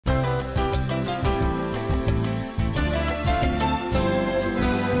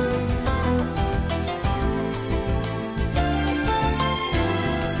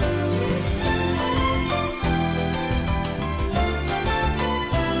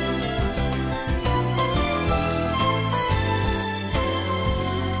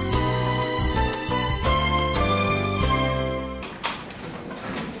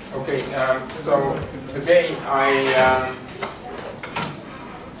So today I'm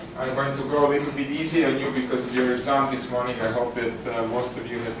going to go a little bit easy on you because of your exam this morning. I hope that most of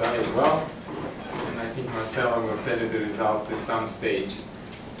you have done it well, and I think Marcella will tell you the results at some stage.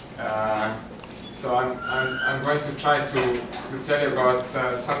 So I'm going to try to tell you about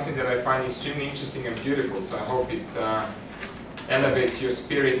something that I find extremely interesting and beautiful. So I hope it elevates your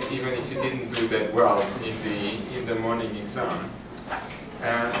spirits even if you didn't do that well in the morning exam.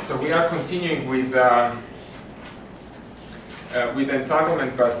 So we are continuing with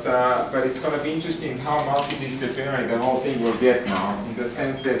entanglement, but it's going to be interesting how multidisciplinary the whole thing will get now, in the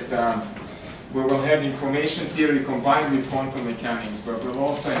sense that we will have information theory combined with quantum mechanics, but we'll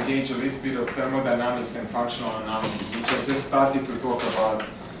also engage a little bit of thermodynamics and functional analysis, which I just started to talk about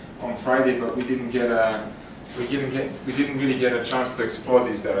on Friday, but we didn't really get a chance to explore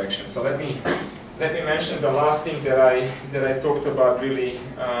this direction. So let me mention the last thing that I talked about really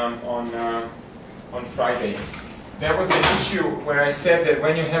on Friday. There was an issue where I said that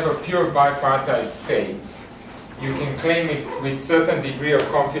when you have a pure bipartite state, you can claim it with certain degree of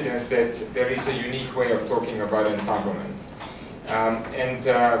confidence that there is a unique way of talking about entanglement.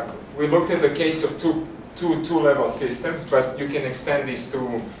 We looked at the case of two-level systems, but you can extend this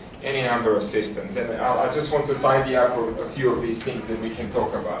to any number of systems. And I just want to tidy up a few of these things that we can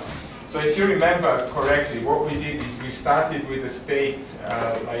talk about. So if you remember correctly, what we did is we started with a state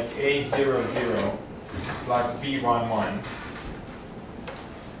like A00 plus B11,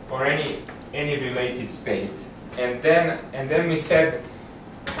 or any related state. And then we said,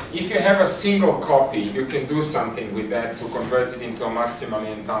 if you have a single copy, you can do something with that to convert it into a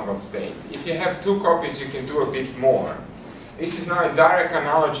maximally entangled state. If you have two copies, you can do a bit more. This is now a direct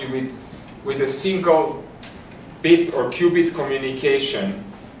analogy with a single bit or qubit communication,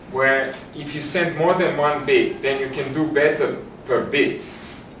 where if you send more than one bit, then you can do better per bit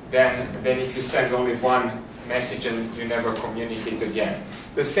than if you send only one message and you never communicate again.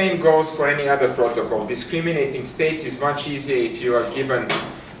 The same goes for any other protocol. Discriminating states is much easier if you are given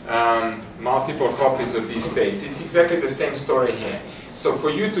multiple copies of these states. It's exactly the same story here. So for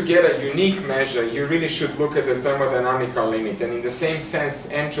you to get a unique measure, you really should look at the thermodynamical limit. And in the same sense,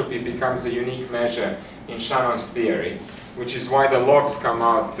 entropy becomes a unique measure in Shannon's theory, which is why the logs come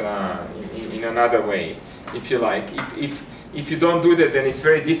out in another way, if you like. If you don't do that, then it's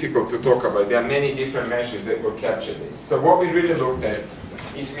very difficult to talk about. There are many different measures that will capture this. So what we really looked at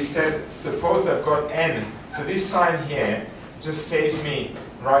is we said, suppose I've got n. So this sign here just saves me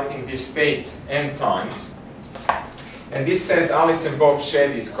writing this state n times. And this says Alice and Bob share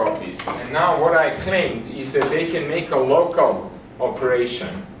these copies. And now what I claimed is that they can make a local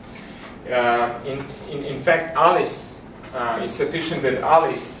operation. In fact, Alice, it's sufficient that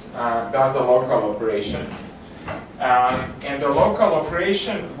Alice does a local operation. And the local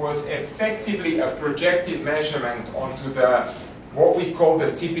operation was effectively a projected measurement onto what we call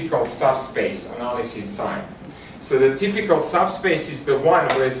the typical subspace on Alice's side. So the typical subspace is the one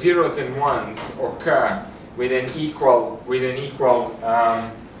where zeros and ones occur with the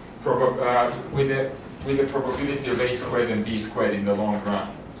probability of a squared and b squared in the long run,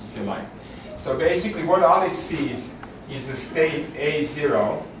 if you like. So basically, what Alice sees is a state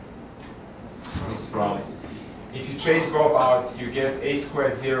A0. This is for Alice. If you trace Bob out, you get a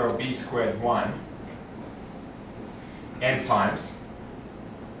squared 0, b squared 1, n times.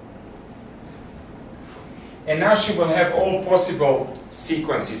 And now she will have all possible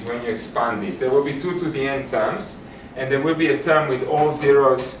sequences when you expand this. There will be 2 to the n terms, and there will be a term with all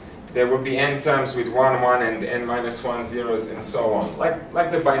zeros. There will be n terms with 1, 1, and n minus 1 zeros, and so on,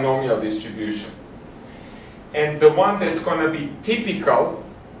 like the binomial distribution. And the one that's going to be typical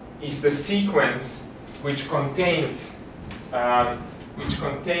is the sequence which contains a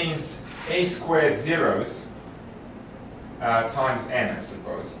squared zeros times n, I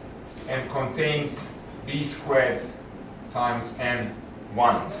suppose, and contains b squared times n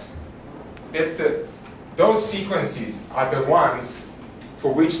ones. Those sequences are the ones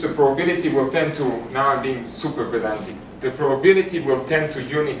for which the probability will tend to, now I'm being super pedantic, the probability will tend to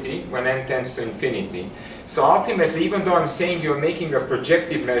unity when n tends to infinity. So ultimately, even though I'm saying you're making a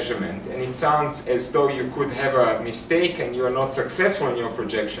projective measurement, and it sounds as though you could have a mistake and you're not successful in your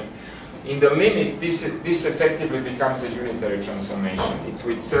projection, in the limit, this effectively becomes a unitary transformation. It's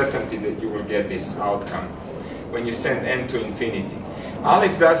with certainty that you will get this outcome when you send n to infinity.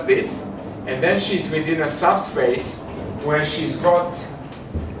 Alice does this, and then she's within a subspace where she's got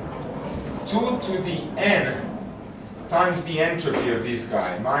 2 to the n times the entropy of this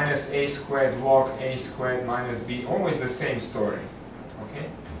guy, minus a squared log a squared minus b, always the same story, okay?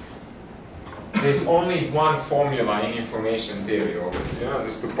 there's only one formula in information theory always. You know,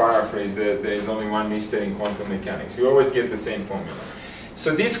 just to paraphrase, there's only one mystery in quantum mechanics. You always get the same formula.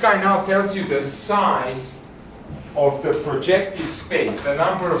 So this guy now tells you the size of the projective space, the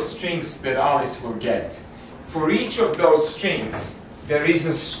number of strings that Alice will get. For each of those strings, there is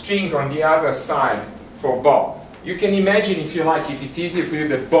a string on the other side for Bob. You can imagine, if you like, if it's easier for you,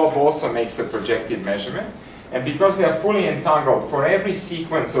 that Bob also makes a projective measurement. And because they are fully entangled, for every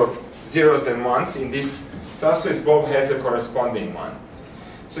sequence of zeros and ones in this subspace, Bob has a corresponding one.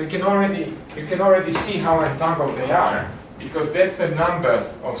 So you can already see how entangled they are, because that's the number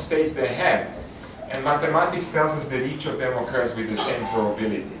of states they have. And mathematics tells us that each of them occurs with the same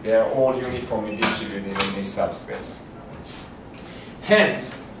probability. They are all uniformly distributed in this subspace.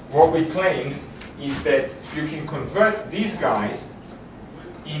 Hence, what we claimed is that you can convert these guys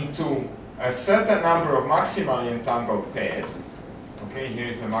into a certain number of maximally entangled pairs. Okay, here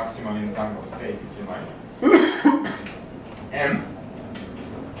is a maximally entangled state, if you like.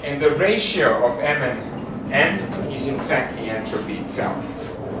 And the ratio of M and N is in fact the entropy itself.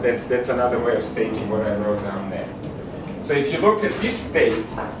 That's another way of stating what I wrote down there. So if you look at this state,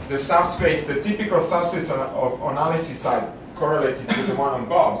 the subspace, the typical subspace on Alice's side correlated to the one on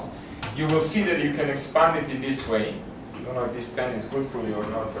Bob's, you will see that you can expand it in this way. I don't know if this pen is good for you or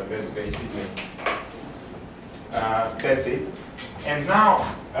not, but that's basically, that's it. And now,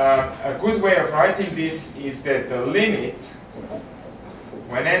 a good way of writing this is that the limit,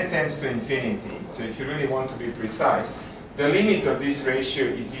 when n tends to infinity, so if you really want to be precise, the limit of this ratio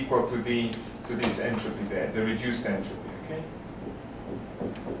is equal to this entropy there, the reduced entropy, okay?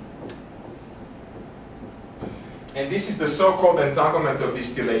 And this is the so-called entanglement of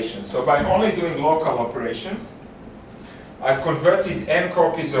distillation. So by only doing local operations, I've converted n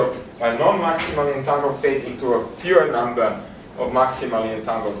copies of my non-maximally entangled state into a pure number of maximally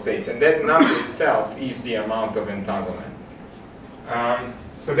entangled states, and that number itself is the amount of entanglement.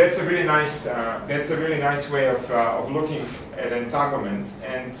 So that's a really nice way of looking at entanglement.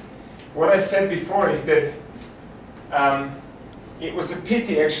 And what I said before is that it was a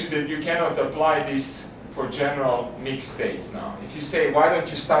pity actually that you cannot apply this for general mixed states now. If you say, why don't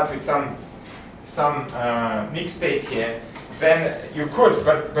you start with some mixed state here, then you could,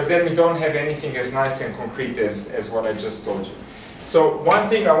 but then we don't have anything as nice and concrete as what I just told you. So one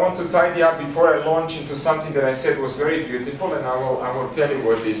thing I want to tidy up before I launch into something that I said was very beautiful, and I will tell you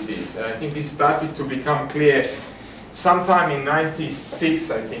what this is. And I think this started to become clear sometime in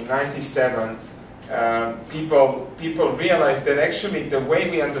 96, I think, 97. People realized that actually the way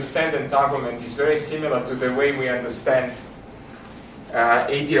we understand entanglement is very similar to the way we understand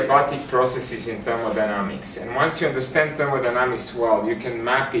adiabatic processes in thermodynamics. And once you understand thermodynamics well, you can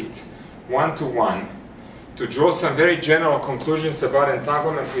map it one-to-one to draw some very general conclusions about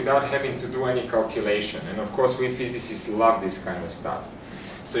entanglement without having to do any calculation. And of course, we physicists love this kind of stuff.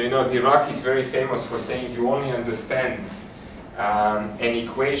 So you know, Dirac is very famous for saying you only understand an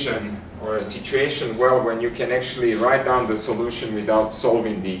equation or a situation well when you can actually write down the solution without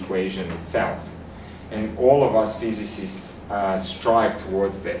solving the equation itself. And all of us physicists strive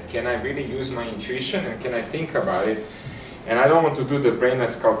towards that. Can I really use my intuition and can I think about it? And I don't want to do the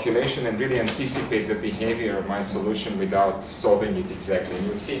brainless calculation and really anticipate the behavior of my solution without solving it exactly. And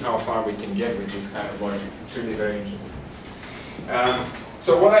you'll see how far we can get with this kind of logic. It's really very interesting.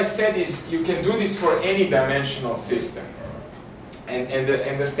 So what I said is you can do this for any dimensional system. And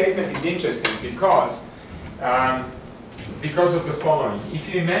the statement is interesting because of the following. If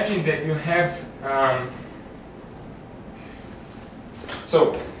you imagine that you have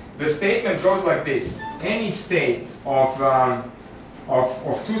so the statement goes like this: any state of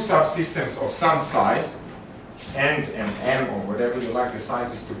two subsystems of some size, and m or whatever you like the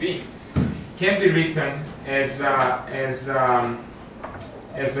sizes to be, can be written as a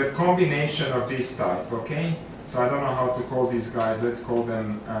combination of this type. Okay, so I don't know how to call these guys. Let's call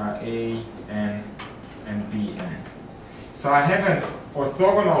them A, N, and B, N. So I have an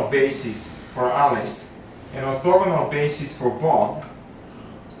orthogonal basis for Alice, an orthogonal basis for Bob.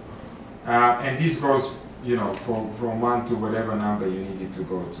 And this goes, you know, from 1 to whatever number you need it to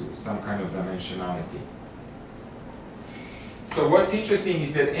go to, some kind of dimensionality. So what's interesting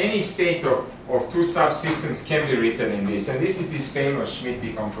is that any state of two subsystems can be written in this, and this is this famous Schmidt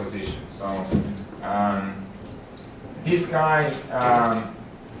decomposition. So this guy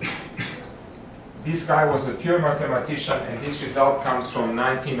was a pure mathematician, and this result comes from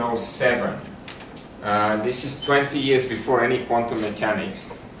 1907. This is 20 years before any quantum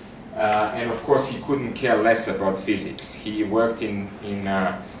mechanics. And of course, he couldn't care less about physics. He worked in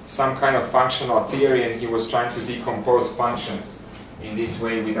some kind of functional theory, and he was trying to decompose functions in this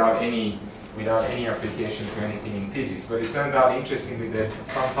way without any without any application to anything in physics. But it turned out, interestingly, that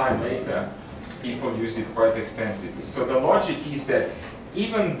sometime later, people used it quite extensively. So the logic is that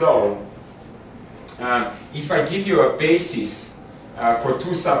even though, if I give you a basis for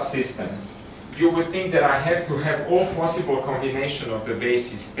two subsystems, you would think that I have to have all possible combination of the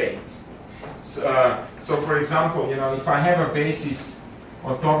basis states. So for example, if I have a basis,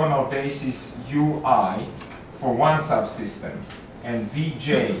 orthogonal basis Ui for one subsystem and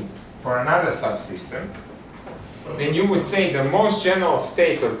Vj for another subsystem, then you would say the most general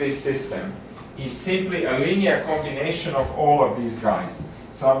state of this system is simply a linear combination of all of these guys.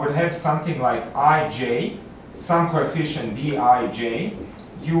 So I would have something like ij, some coefficient dij,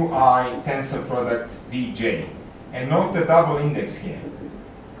 ui tensor product dj. And note the double index here.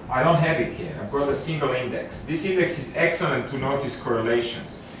 I don't have it here. I've got a single index. This index is excellent to notice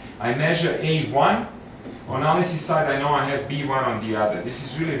correlations. I measure A1. On analysis side, I know I have B1 on the other. This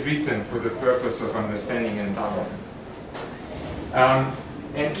is really written for the purpose of understanding entanglement.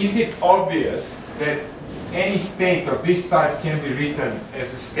 And is it obvious that any state of this type can be written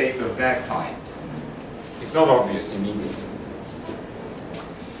as a state of that type? It's not obvious immediately.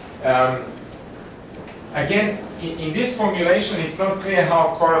 Again, in this formulation, it's not clear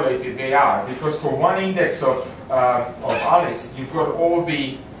how correlated they are, because for one index of Alice, you've got all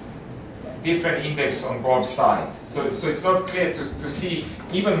the different index on both sides. So it's not clear to see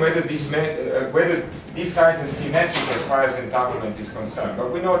even whether these guys are symmetric as far as entanglement is concerned.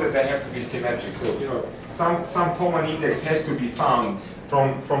 But we know that they have to be symmetric. So some common index has to be found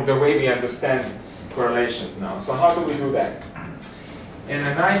from the way we understand correlations now. So how do we do that? And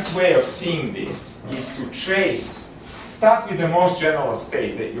a nice way of seeing this is to trace, start with the most general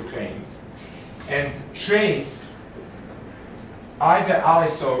state that you claim, and trace either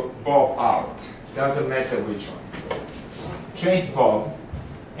Alice or Bob out, doesn't matter which one. Trace Bob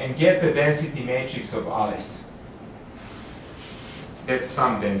and get the density matrix of Alice. That's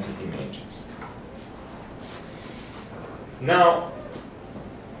some density matrix. Now,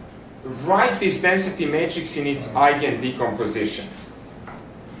 write this density matrix in its eigen decomposition.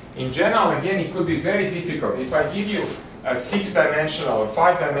 In general, again, it could be very difficult. If I give you a 6-dimensional or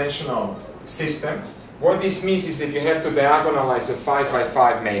 5-dimensional system, what this means is that you have to diagonalize a 5 by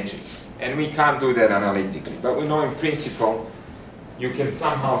 5 matrix. And we can't do that analytically. But we know in principle, you can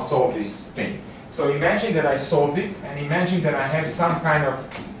somehow solve this thing. So imagine that I solved it, and imagine that I have some kind of,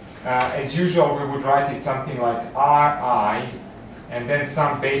 as usual, we would write it something like Ri, and then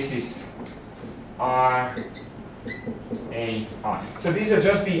some basis R, A, I. So these are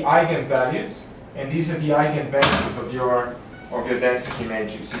just the eigenvalues, and these are the eigenvectors of your density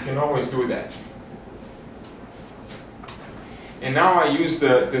matrix. You can always do that. And now I use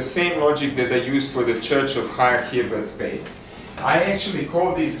the same logic that I used for the Church of higher Hilbert space. I actually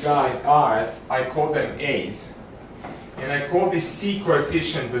call these guys R's, I call them A's. And I call this C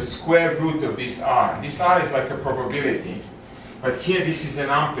coefficient the square root of this R. This R is like a probability, but here this is an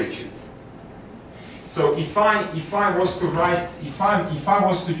amplitude. So if I was to write, if I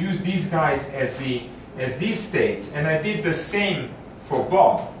was to use these guys as these states, and I did the same for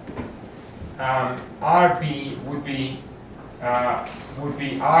Bob, RB would be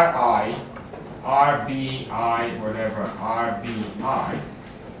Ri, RBI, whatever, RBI.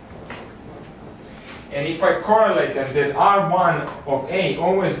 And if I correlate them, that R1 of A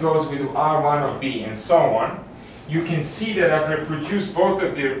always goes with R1 of B, and so on, you can see that I've reproduced both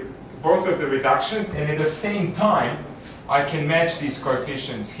of the reductions, and at the same time, I can match these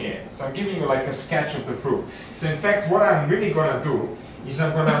coefficients here. So I'm giving you like a sketch of the proof. So in fact, what I'm really going to do is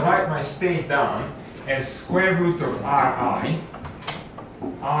I'm going to write my state down as square root of Ri,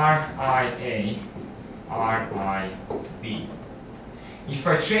 Ria, Rib. If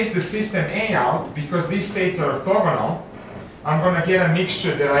I trace the system A out, because these states are orthogonal, I'm going to get a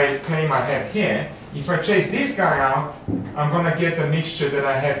mixture that I claim I have here. If I trace this guy out, I'm going to get the mixture that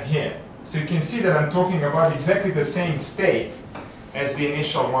I have here. So you can see that I'm talking about exactly the same state as the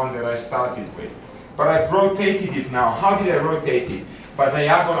initial one that I started with. But I've rotated it now. How did I rotate it? By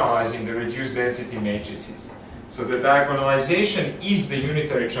diagonalizing the reduced density matrices. So the diagonalization is the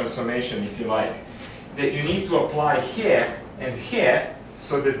unitary transformation, if you like, that you need to apply here and here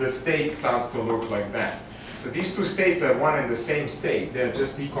so that the state starts to look like that. So these two states are one and the same state. They're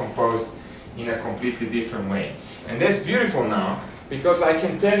just decomposed in a completely different way. And that's beautiful now, because I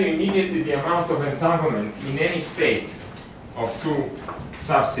can tell you immediately the amount of entanglement in any state of two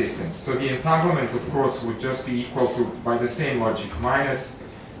subsystems. So the entanglement, of course, would just be equal to, by the same logic, minus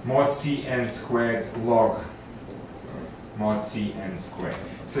mod Cn squared log mod Cn squared.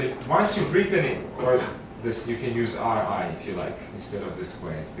 So once you've written it, or this, you can use Ri if you like, instead of the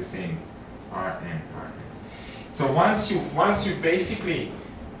square. It's the same Rn. So once you basically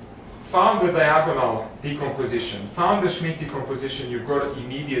found the diagonal decomposition, found the Schmidt decomposition, you got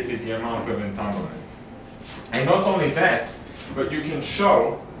immediately the amount of entanglement. And not only that, but you can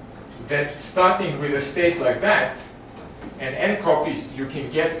show that starting with a state like that, and n copies, you can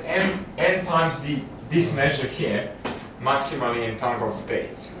get n times this measure here, maximally entangled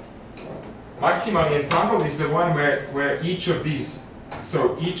states. Maximally entangled is the one where each of these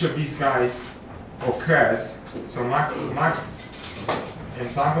guys occurs. So max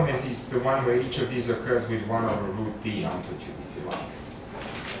entanglement is the one where each of these occurs with 1 over root d amplitude, if you like.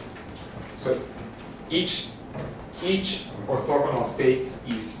 So each orthogonal state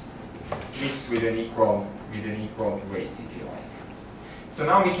is mixed with an equal weight, if you like. So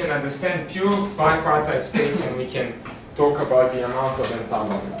now we can understand pure bipartite states, and we can talk about the amount of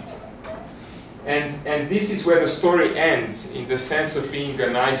entanglement. And this is where the story ends, in the sense of being a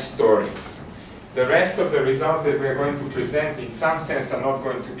nice story. The rest of the results that we're going to present, in some sense, are not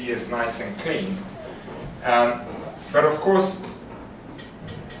going to be as nice and clean. But of course,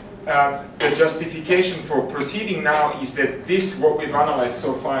 the justification for proceeding now is that this, what we've analyzed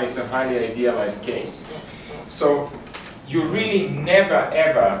so far, is a highly idealized case. So you really never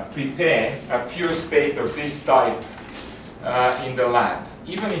ever prepare a pure state of this type in the lab.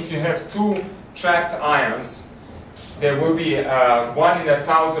 Even if you have 2 trapped ions, there will be a 1 in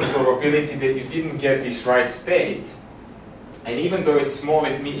 1,000 probability that you didn't get this right state. And even though it's small,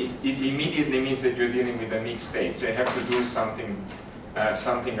 it immediately means that you're dealing with a mixed state. So you have to do something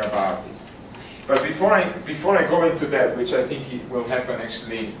about it. But before I go into that, which I think it will happen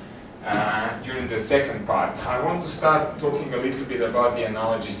actually during the second part, I want to start talking a little bit about the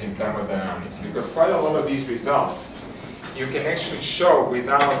analogies in thermodynamics, because quite a lot of these results you can actually show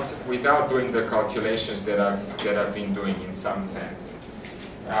without doing the calculations that I've been doing, in some sense.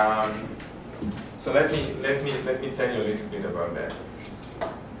 So let me tell you a little bit about that.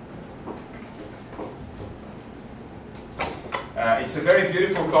 It's a very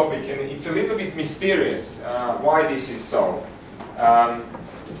beautiful topic, and it's a little bit mysterious why this is so.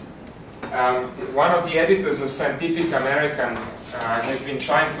 One of the editors of Scientific American has been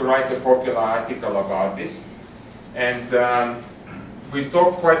trying to write a popular article about this, and we've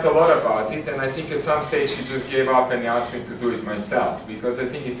talked quite a lot about it, and I think at some stage he just gave up and asked me to do it myself, because I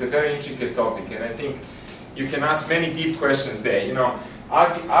think it's a very intricate topic, and I think you can ask many deep questions there. You know,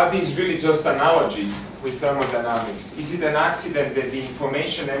 are these really just analogies with thermodynamics? Is it an accident that the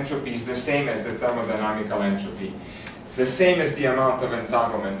information entropy is the same as the thermodynamical entropy, the same as the amount of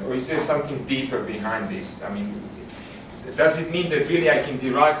entanglement, or is there something deeper behind this? I mean, does it mean that really I can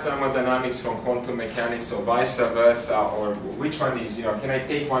derive thermodynamics from quantum mechanics, or vice versa, or which one is, you know, can I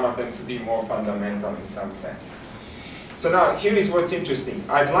take one of them to be more fundamental in some sense? So now, here is what's interesting.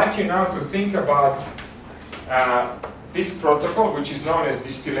 I'd like you now to think about this protocol, which is known as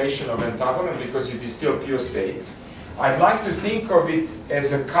distillation of entanglement, because you distill pure states. I'd like to think of it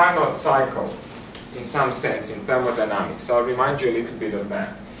as a Carnot cycle, in some sense, in thermodynamics. So I'll remind you a little bit of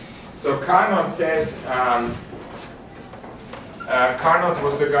that. So Carnot says, Carnot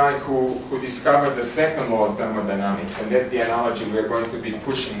was the guy who discovered the second law of thermodynamics, and that's the analogy we're going to be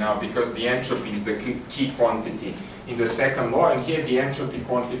pushing now, because the entropy is the key quantity in the second law, and here the entropy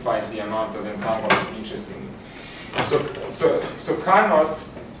quantifies the amount of entanglement, interestingly. So Carnot,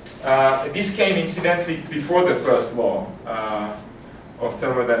 this came incidentally before the first law of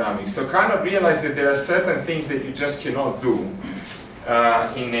thermodynamics. So Carnot realized that there are certain things that you just cannot do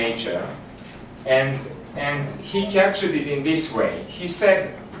in nature, and he captured it in this way. He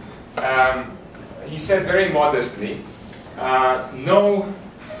said very modestly, no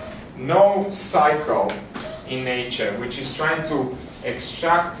cycle in nature which is trying to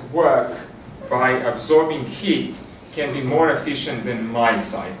extract work by absorbing heat can be more efficient than my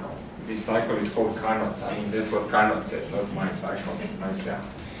cycle. This cycle is called Carnot's. I mean, that's what Carnot said, not my cycle, myself.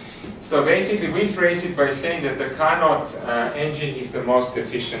 So basically, we phrase it by saying that the Carnot engine is the most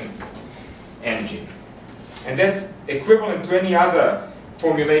efficient engine. And that's equivalent to any other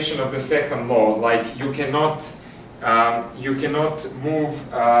formulation of the second law, like you cannot move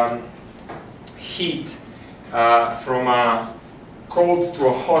heat from a cold to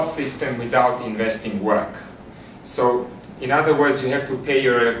a hot system without investing work. So, in other words, you have to pay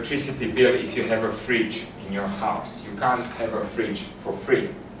your electricity bill if you have a fridge in your house. You can't have a fridge for free.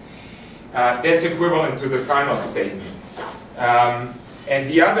 That's equivalent to the Carnot statement. And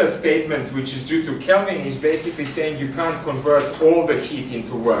the other statement, which is due to Kelvin, is basically saying you can't convert all the heat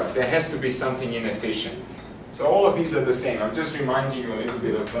into work. There has to be something inefficient. So all of these are the same. I'm just reminding you a little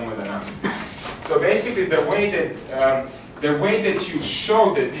bit of thermodynamics. So basically the way that the way that you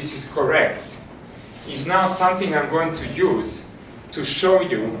show that this is correct is now something I'm going to use to show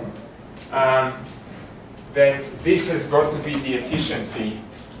you that this has got to be the efficiency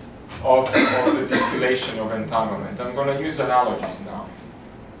of the distillation of entanglement. I'm going to use analogies now.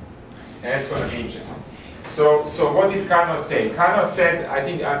 And it's going to be interesting. So what did Carnot say? Carnot said, I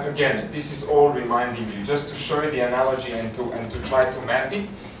think, again, this is all reminding you, just to show you the analogy and to try to map it.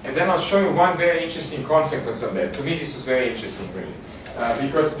 And then I'll show you one very interesting consequence of that. To me, this was very interesting, really.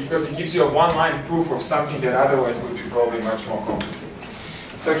 Because it gives you a one-line proof of something that otherwise would be probably much more complicated.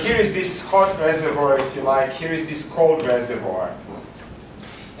 So here is this hot reservoir, if you like. Here is this cold reservoir.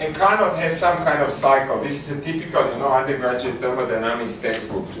 And Carnot has some kind of cycle. This is a typical, undergraduate thermodynamics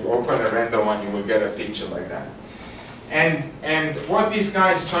textbook. You open a random one, you will get a picture like that. And what this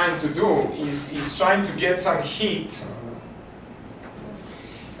guy is trying to do is trying to get some heat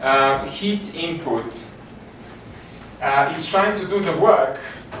input. It's trying to do the work,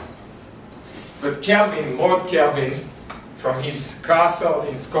 but Kelvin, Lord Kelvin, from his castle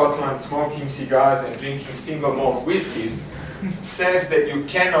in Scotland, smoking cigars and drinking single malt whiskies, says that you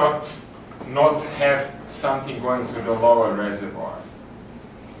cannot not have something going to the lower reservoir.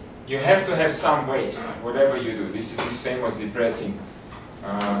 You have to have some waste, whatever you do. This is this famous depressing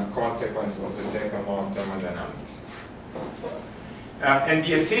consequence of the second law of thermodynamics. And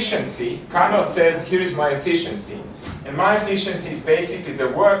the efficiency, Carnot says, here is my efficiency. And my efficiency is basically the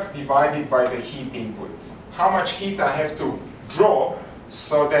work divided by the heat input. How much heat I have to draw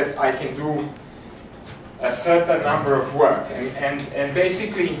so that I can do a certain number of work. And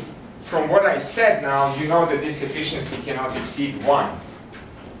basically, from what I said now, you know that this efficiency cannot exceed 1.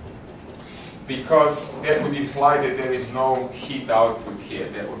 Because that would imply that there is no heat output here.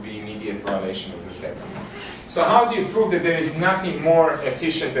 That would be immediate violation of the second law. So how do you prove that there is nothing more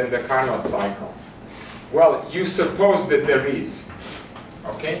efficient than the Carnot cycle? Well, you suppose that there is.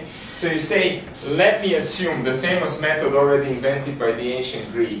 Okay? So you say, let me assume the famous method already invented by the ancient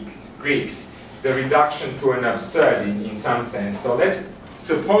Greeks, the reduction to an absurd in some sense. So let's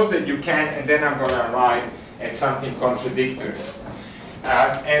suppose that you can, and then I'm going to arrive at something contradictory.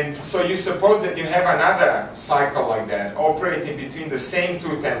 And so you suppose that you have another cycle like that, operating between the same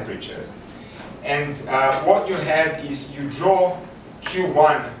two temperatures. And what you have is you draw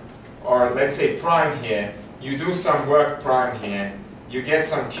Q1, or let's say prime here, you do some work prime here, you get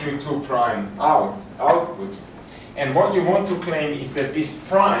some Q2 prime output. And what you want to claim is that this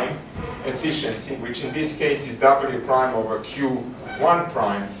prime efficiency, which in this case is W prime over Q1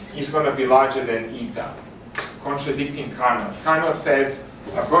 prime, is going to be larger than eta, contradicting Carnot. Carnot says,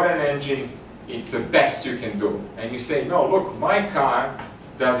 I've got an engine, it's the best you can do. And you say, no, look, my car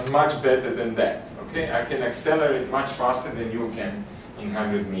does much better than that. Okay, I can accelerate much faster than you can in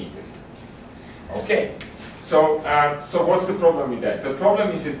 100 meters. Okay, so what's the problem with that? The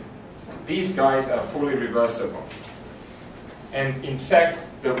problem is that these guys are fully reversible. And in fact,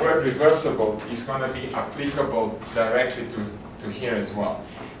 the word reversible is going to be applicable directly to here as well.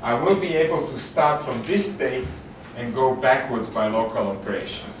 I will be able to start from this state and go backwards by local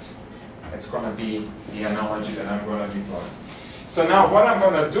operations. That's going to be the analogy that I'm going to deploy. So now what I'm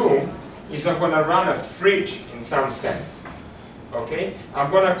going to do is I'm going to run a fridge in some sense. Okay? I'm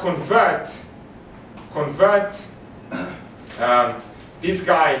going to convert this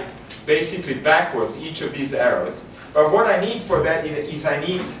guy basically backwards, each of these arrows. But what I need for that is I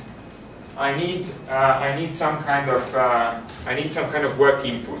need some kind of work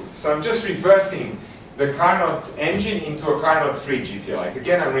input. So I'm just reversing the Carnot engine into a Carnot fridge, if you like.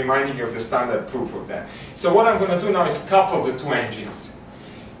 Again, I'm reminding you of the standard proof of that. So what I'm going to do now is couple the two engines.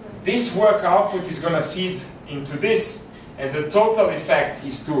 This work output is going to feed into this, and the total effect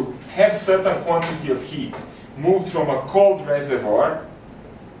is to have certain quantity of heat moved from a cold reservoir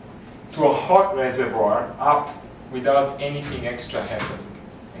to a hot reservoir up without anything extra happening.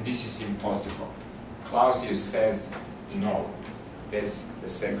 And this is impossible. Clausius says no. That's the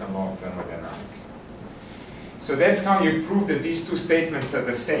second law of thermodynamics. So that's how you prove that these two statements are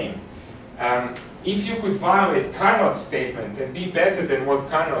the same. If you could violate Carnot's statement and be better than what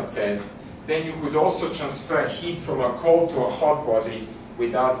Carnot says, then you could also transfer heat from a cold to a hot body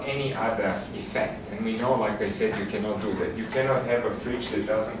without any other effect. And we know, like I said, you cannot do that. You cannot have a fridge that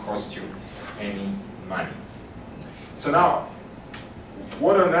doesn't cost you any money. So now,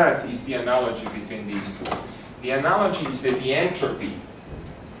 what on earth is the analogy between these two? The analogy is that the entropy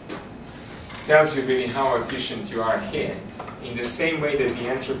tells you really how efficient you are here, in the same way that the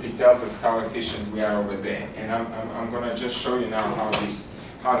entropy tells us how efficient we are over there. And I'm going to just show you now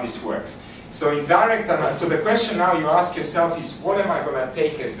how this works. So in direct analysis, so the question now you ask yourself is, what am I going to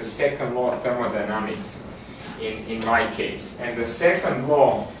take as the second law of thermodynamics in my case. And the second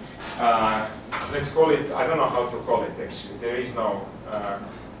law, let's call it, I don't know how to call it actually. There is no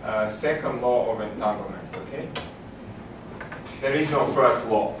second law of entanglement, okay? There is no first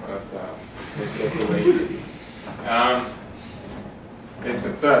law, but that's just the way it is. It's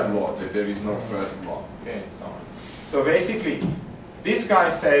the third law, that there is no first law, okay, and so on. So basically, this guy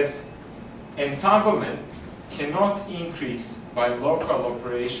says entanglement cannot increase by local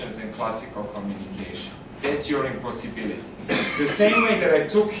operations and classical communication. That's your impossibility. The same way that I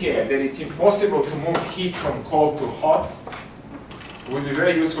took here, that it's impossible to move heat from cold to hot, would be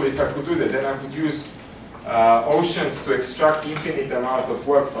very useful if I could do that. Then I could use oceans to extract infinite amount of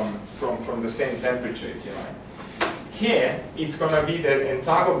work from the same temperature, if you like. Here, it's going to be that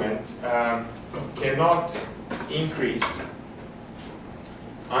entanglement cannot increase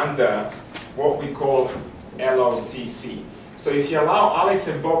under what we call LOCC. So if you allow Alice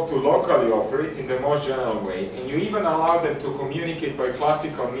and Bob to locally operate in the most general way, and you even allow them to communicate by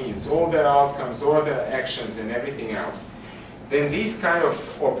classical means, all their outcomes, all their actions, and everything else, then these kind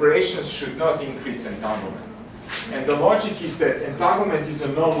of operations should not increase entanglement. And the logic is that entanglement is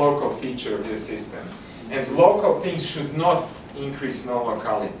a non-local feature of your system. And local things should not increase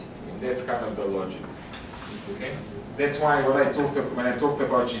non-locality. That's kind of the logic. Okay? That's why when I talked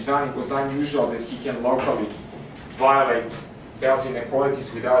about Gizan, it was unusual that he can locally violate Bell's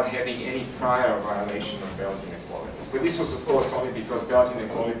inequalities without having any prior violation of Bell's inequalities. But this was, of course, only because Bell's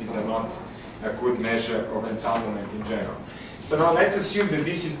inequalities are not a good measure of entanglement in general. So now let's assume that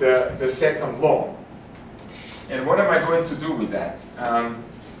this is the second law. And what am I going to do with that?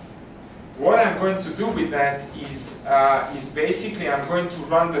 What I'm going to do with that is basically I'm going to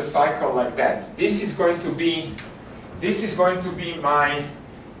run the cycle like that. This is going to be my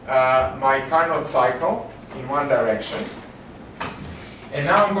my Carnot cycle in one direction. And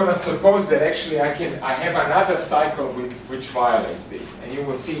now I'm going to suppose that actually I have another cycle which violates this, and you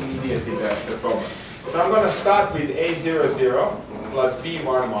will see immediately the problem. So I'm going to start with A00 plus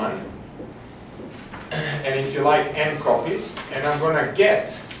B11, and if you like, n copies, and I'm going to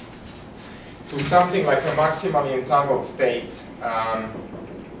get to something like a maximally entangled state,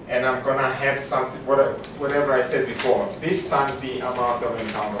 and I'm going to have something, whatever I said before, this times the amount of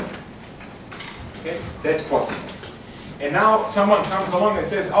entanglement. Okay, that's possible. And now someone comes along and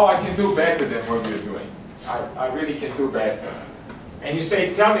says, oh, I can do better than what you're doing. I really can do better. And you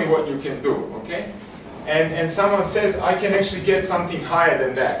say, tell me what you can do, okay? And someone says, I can actually get something higher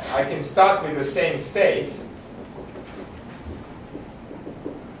than that. I can start with the same state.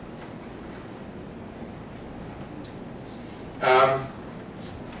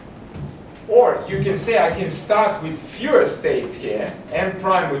 Or you can say, I can start with fewer states here, m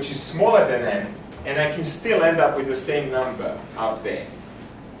prime, which is smaller than n, and I can still end up with the same number out there.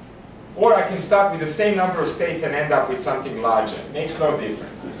 Or I can start with the same number of states and end up with something larger. It makes no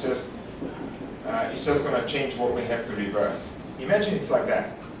difference. It's just going to change what we have to reverse. Imagine it's like that.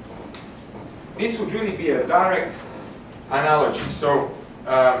 This would really be a direct analogy. So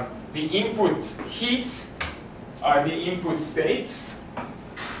the input heats are the input states,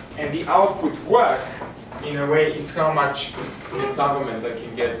 and the output work, in a way, is how much entanglement I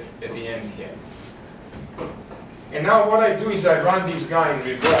can get at the end here. And now what I do is I run this guy in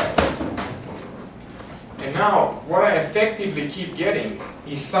reverse. And now what I effectively keep getting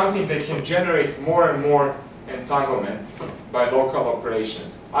is something that can generate more and more entanglement by local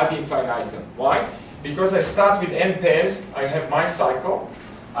operations ad infinitum. Why? Because I start with n pairs, I have my cycle,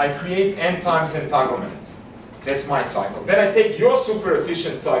 I create n times entanglement. That's my cycle. Then I take your super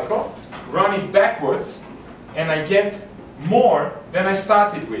efficient cycle, run it backwards, and I get more than I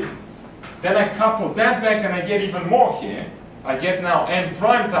started with. Then I couple that back and I get even more here. I get now n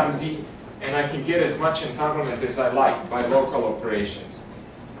prime times e, and I can get as much entanglement as I like by local operations.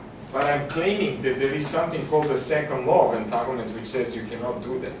 But I'm claiming that there is something called the second law of entanglement which says you cannot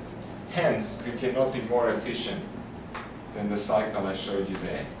do that. Hence, you cannot be more efficient than the cycle I showed you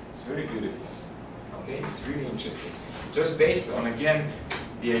there. It's very beautiful. Okay, it's really interesting. Just based on, again,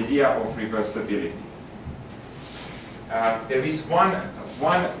 the idea of reversibility. There is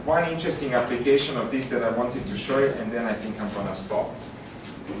one interesting application of this that I wanted to show you, and then I think I'm going to stop.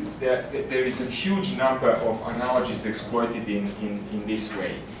 There is a huge number of analogies exploited in this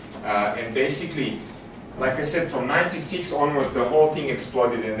way. And basically, like I said, from 96 onwards, the whole thing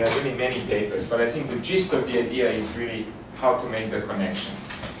exploded, and there are really many papers. But I think the gist of the idea is really how to make the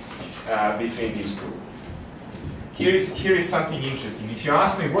connections between these two. Here is something interesting. If you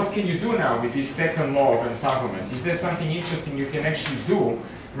ask me, what can you do now with this second law of entanglement? Is there something interesting you can actually do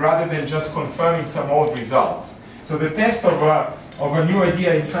rather than just confirming some old results? So the test of of a new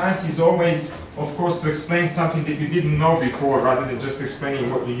idea in science is always, of course, to explain something that you didn't know before, rather than just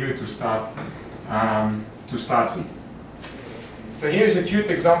explaining what you knew to start with. So here's a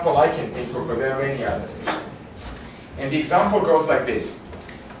cute example I can think of, but there are many others. And the example goes like this.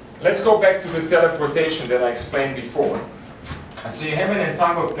 Let's go back to the teleportation that I explained before. So you have an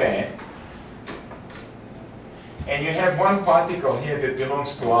entangled pair, and you have one particle here that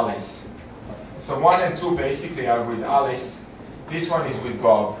belongs to Alice. So 1 and 2 basically are with Alice. This one is with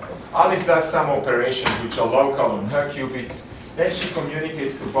Bob. Alice does some operations which are local on her qubits. Then she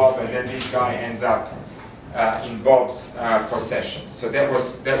communicates to Bob, and then this guy ends up in Bob's possession. So that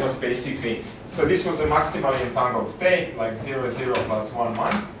was basically, so this was a maximally entangled state, like 0, 0 plus 1,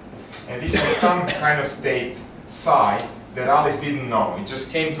 1. And this was some kind of state psi that Alice didn't know. It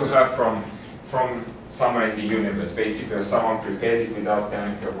just came to her from somewhere in the universe, basically, or someone prepared it without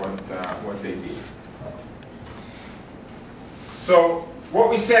telling her what they did. So what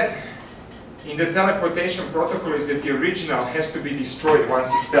we said in the teleportation protocol is that the original has to be destroyed once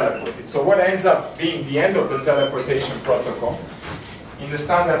it's teleported. So what ends up being the end of the teleportation protocol in the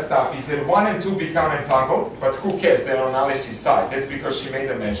standard stuff is that 1 and 2 become entangled, but who cares, they're on Alice's side. That's because she made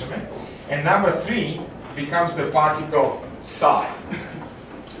a measurement. And number 3 becomes the particle psi.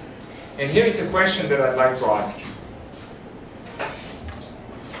 And here is a question that I'd like to ask you.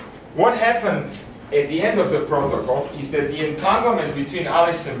 What happened at the end of the protocol is that the entanglement between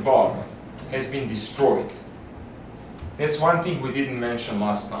Alice and Bob has been destroyed. That's one thing we didn't mention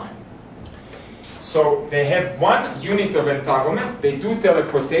last time. So they have one unit of entanglement, they do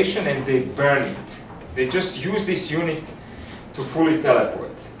teleportation and they burn it. They just use this unit to fully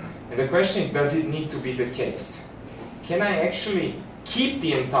teleport. And the question is, does it need to be the case? Can I actually keep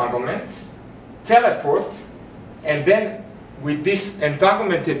the entanglement, teleport, and then with this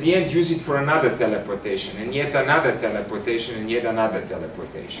entanglement at the end use it for another teleportation, and yet another teleportation, and yet another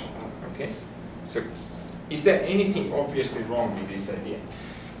teleportation? Okay? So is there anything obviously wrong with this idea?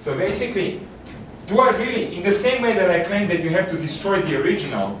 So basically, do I really, in the same way that I claim that you have to destroy the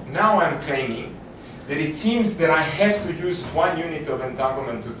original, now I'm claiming that it seems that I have to use 1 unit of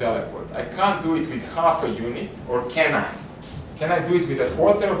entanglement to teleport. I can't do it with half a unit, or can I? Can I do it with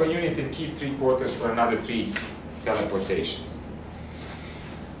 1/4 of a unit and keep 3/4 for another 3 teleportations?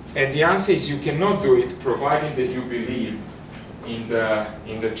 And the answer is you cannot do it, provided that you believe in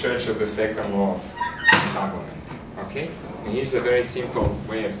the church of the second law of entanglement. Okay? And here's a very simple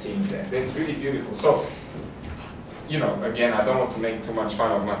way of seeing that. That's really beautiful. So, you know, again, I don't want to make too much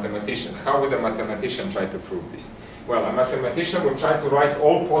fun of mathematicians. How would a mathematician try to prove this? Well, a mathematician would try to write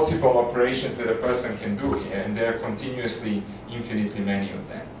all possible operations that a person can do here, and there are continuously infinitely many of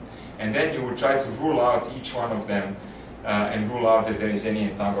them. And then you would try to rule out each one of them and rule out that there is any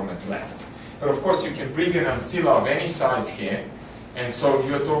entanglement left. But of course, you can bring an ancilla of any size here, and so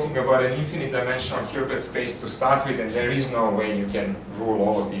you're talking about an infinite dimensional Hilbert space to start with, and there is no way you can rule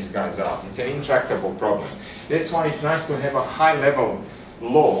all of these guys out. It's an intractable problem. That's why it's nice to have a high-level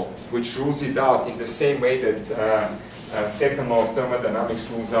law which rules it out in the same way that second law of thermodynamics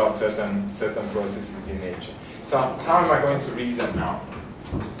rules out certain processes in nature. So how am I going to reason now?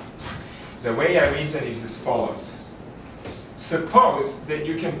 The way I reason is as follows. Suppose that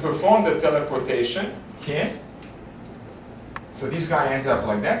you can perform the teleportation here. So this guy ends up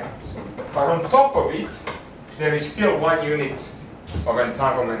like that. But on top of it, there is still 1 unit of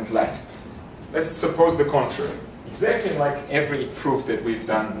entanglement left. Let's suppose the contrary. Exactly like every proof that we've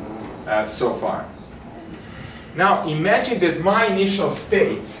done so far. Now imagine that my initial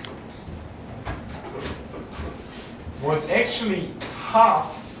state was actually half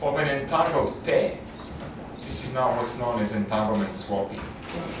of an entangled pair. This is now what's known as entanglement swapping.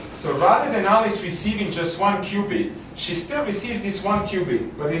 So rather than Alice receiving just 1 qubit, she still receives this 1 qubit,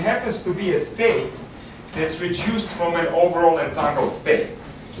 but it happens to be a state that's reduced from an overall entangled state.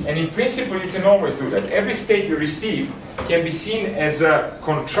 And in principle, you can always do that. Every state you receive can be seen as a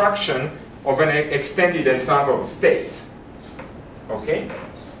contraction of an extended entangled state. Okay?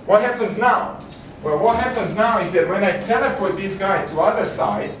 What happens now? Well, what happens now is that when I teleport this guy to other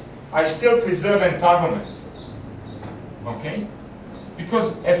side, I still preserve entanglement. Okay?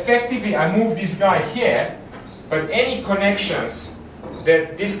 Because effectively I move this guy here, but any connections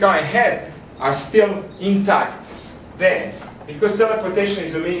that this guy had are still intact there. Because teleportation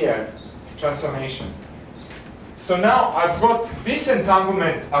is a linear transformation. So now I've got this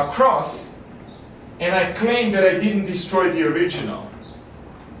entanglement across, and I claim that I didn't destroy the original.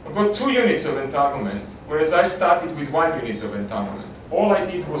 I've got 2 units of entanglement, whereas I started with 1 unit of entanglement. All I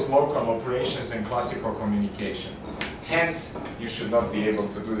did was local operations and classical communication. Hence, you should not be able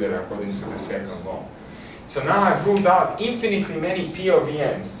to do that according to the second law. So now I've ruled out infinitely many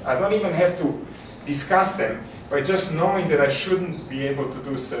POVMs. I don't even have to discuss them by just knowing that I shouldn't be able to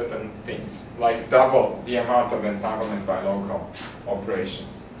do certain things, like double the amount of entanglement by local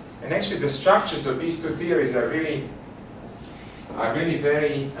operations. And actually the structures of these two theories are really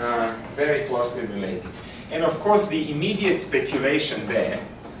very, very closely related. And of course the immediate speculation there,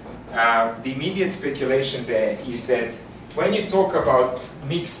 is that when you talk about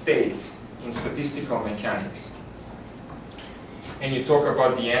mixed states in statistical mechanics, and you talk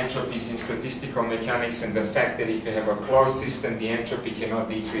about the entropies in statistical mechanics and the fact that if you have a closed system, the entropy cannot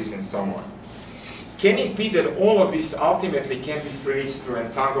decrease and so on. Can it be that all of this ultimately can be phrased through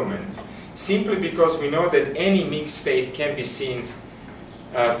entanglement, simply because we know that any mixed state can be seen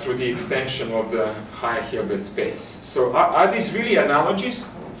through the extension of the higher Hilbert space? So are these really analogies,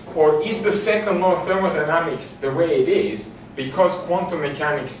 or is the second law of thermodynamics the way it is because quantum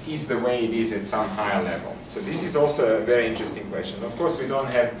mechanics is the way it is at some higher level? So this is also a very interesting question. Of course, we don't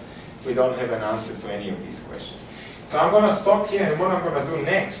have an answer to any of these questions. So I'm going to stop here, and what I'm going to do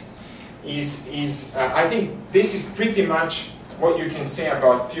next is I think this is pretty much what you can say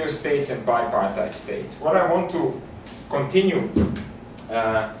about pure states and bipartite states. What I want to continue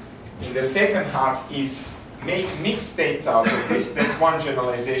in the second half is make mixed states out of this. That's one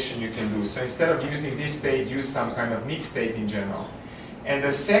generalization you can do. So instead of using this state, use some kind of mixed state in general. And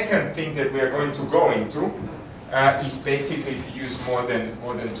the second thing that we are going to go into is basically to use more than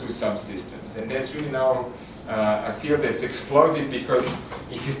two subsystems. And that's really now a field that's exploded, because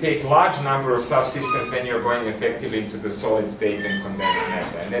if you take large number of subsystems, then you're going effectively into the solid state and condensed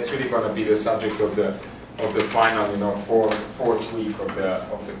matter. And that's really going to be the subject of the final, fourth week of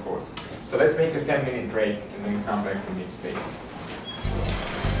the course. So let's make a 10-minute break and then come back to mixed states.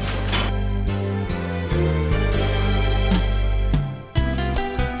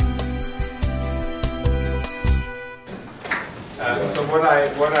 So what I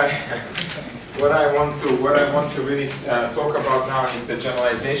want to really talk about now is the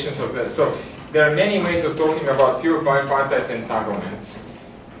generalizations of the. So there are many ways of talking about pure bipartite entanglement,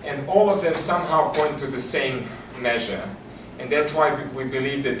 and all of them somehow point to the same measure. And that's why we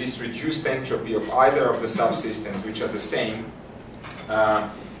believe that this reduced entropy of either of the subsystems, which are the same,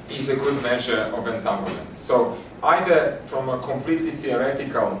 is a good measure of entanglement. So either from a completely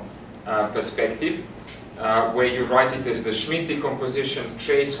theoretical perspective, where you write it as the Schmidt decomposition,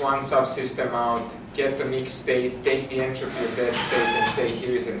 trace one subsystem out, get the mixed state, take the entropy of that state and say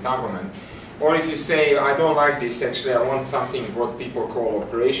here is entanglement. Or if you say, I don't like this, actually I want something what people call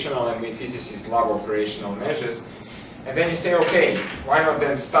operational, and we physicists love operational measures. And then you say, okay, why not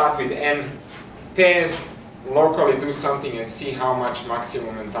then start with n pairs, locally do something and see how much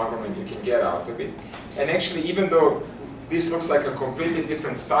maximum entanglement you can get out of it. And actually, even though this looks like a completely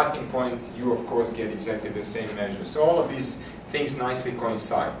different starting point, you of course get exactly the same measure. So all of these things nicely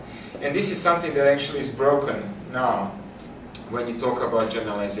coincide. And this is something that actually is broken now when you talk about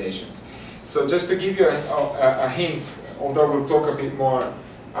generalizations. So just to give you a hint, although we'll talk a bit more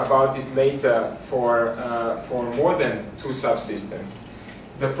about it later for more than two subsystems,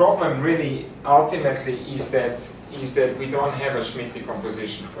 the problem really ultimately is that we don't have a Schmidt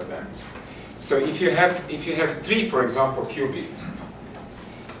decomposition for them. So if you have three, for example, qubits,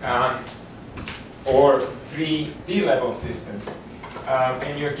 or three D-level systems,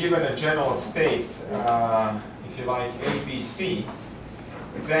 and you're given a general state, if you like, A, B, C,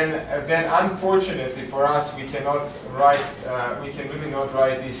 then unfortunately for us, we cannot write, we can really not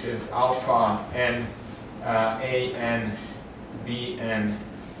write this as alpha n, A n, B n,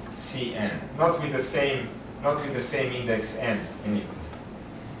 C n, not with the same index n in it.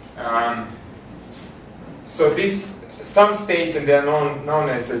 So some states, and they're known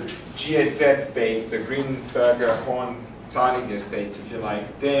as the GZ states, the Greenberger, Horn, Zeilinger states, if you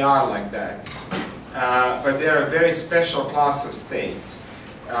like, they are like that. But they're a very special class of states.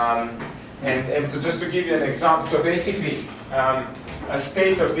 And so just to give you an example, so basically a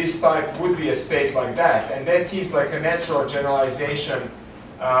state of this type would be a state like that, and that seems like a natural generalization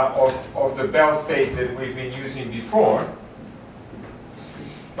of the Bell states that we've been using before.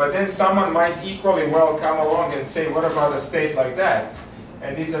 But then someone might equally well come along and say, what about a state like that?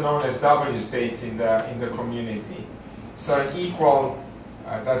 And these are known as W states in the community. So an equal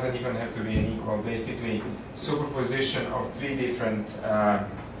doesn't even have to be an equal, basically superposition of three different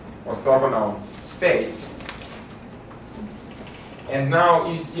orthogonal states. And now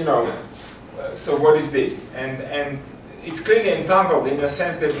so what is this? And it's clearly entangled in the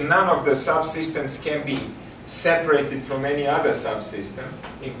sense that none of the subsystems can be separated from any other subsystem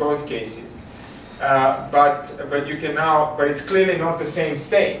in both cases. But it's clearly not the same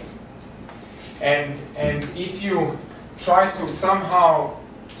state. And if you try to somehow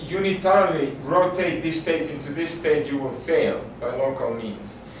unitarily rotate this state into this state, you will fail by local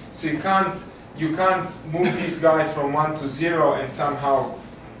means. So you can't move this guy from 1 to 0 and somehow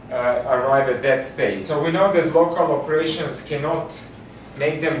arrive at that state. So we know that local operations cannot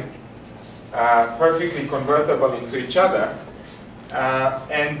make them perfectly convertible into each other.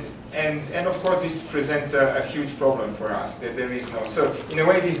 And of course this presents a huge problem for us, that there is no. So in a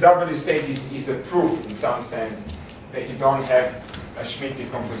way this W state is a proof in some sense that you don't have a Schmidt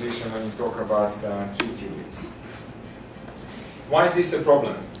decomposition when you talk about 3 qubits. Why is this a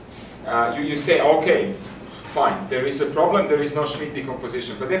problem? You say, okay, fine, there is a problem, there is no Schmidt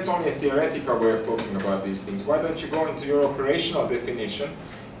decomposition, but that's only a theoretical way of talking about these things. Why don't you go into your operational definition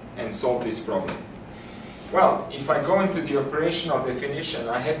and solve this problem? Well, if I go into the operational definition,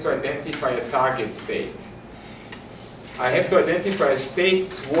 I have to identify a target state. I have to identify a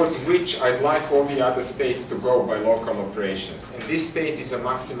state towards which I'd like all the other states to go by local operations. And this state is a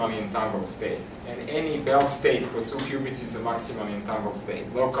maximally entangled state. And any Bell state for 2 qubits is a maximally entangled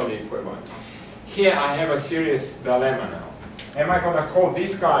state, locally equivalent. Here I have a serious dilemma now. Am I going to call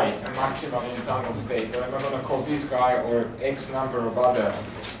this guy a maximally entangled state, or am I going to call this guy or X number of other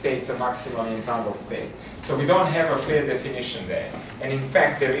states a maximally entangled state? So we don't have a clear definition there. And in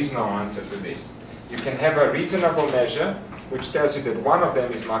fact, there is no answer to this. You can have a reasonable measure which tells you that one of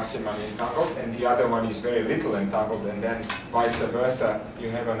them is maximally entangled and the other one is very little entangled, and then vice versa, you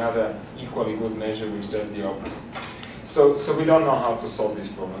have another equally good measure which does the opposite. So we don't know how to solve this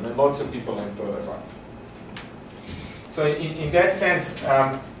problem, and lots of people have thought about it. So in that sense,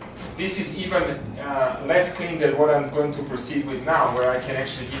 this is even less clean than what I'm going to proceed with now, where I can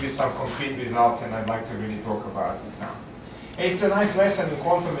actually give you some concrete results, and I'd like to really talk about it now. It's a nice lesson in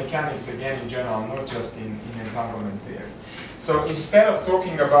quantum mechanics, again, in general, not just in entanglement theory. So instead of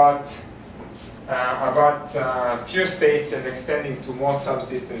talking about pure states and extending to more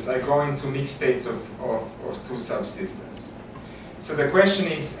subsystems, I go into mixed states of 2 subsystems. So the question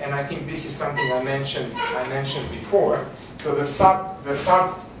is, and I think this is something I mentioned before. So the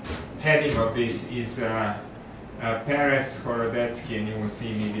sub heading of this is Perez Horodetsky, and you will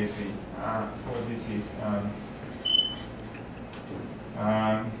see immediately what this is.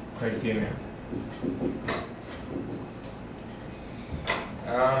 Criteria.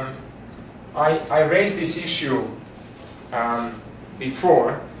 I raised this issue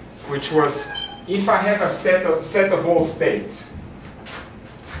before, which was, if I have a set of all states,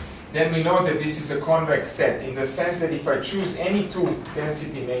 then we know that this is a convex set, in the sense that if I choose any 2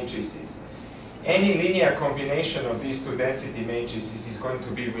 density matrices, any linear combination of these 2 density matrices is going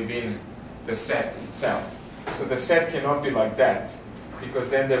to be within the set itself. So the set cannot be like that, because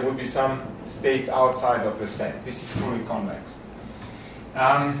then there would be some states outside of the set. This is fully convex.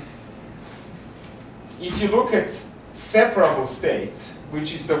 If you look at separable states,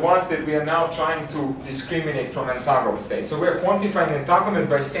 which is the ones that we are now trying to discriminate from entangled states. So we're quantifying entanglement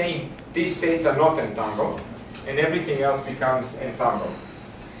by saying these states are not entangled, and everything else becomes entangled.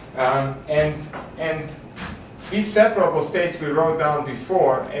 And these separable states we wrote down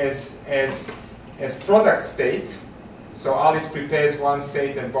before as product states. So Alice prepares one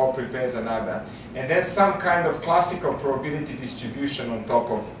state and Bob prepares another. And then some kind of classical probability distribution on top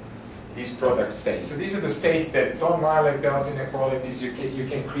of these product states. So these are the states that don't violate Bell's inequalities. You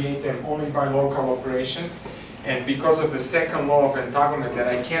can create them only by local operations. And because of the second law of entanglement, that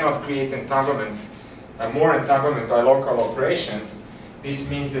I cannot create entanglement, more entanglement by local operations, this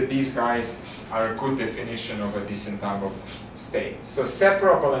means that these guys are a good definition of a disentangled state. So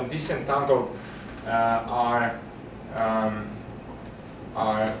separable and disentangled are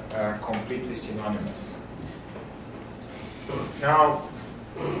completely synonymous. Now,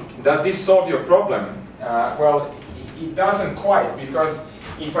 does this solve your problem? Well, it doesn't quite, because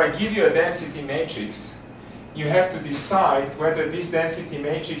if I give you a density matrix, you have to decide whether this density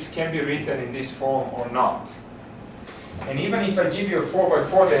matrix can be written in this form or not. And even if I give you a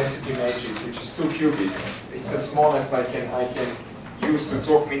 4x4 density matrix, which is 2 qubits, it's the smallest I can use to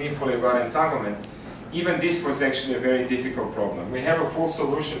talk meaningfully about entanglement, even this was actually a very difficult problem. We have a full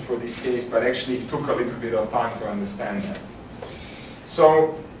solution for this case, but actually it took a little bit of time to understand that.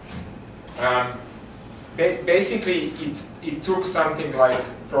 So basically it took something like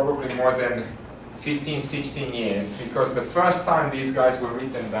probably more than 15, 16 years, because the first time these guys were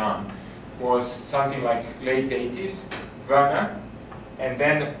written down was something like late 80s, Werner, and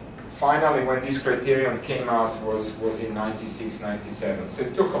then finally when this criterion came out was in 96, 97. So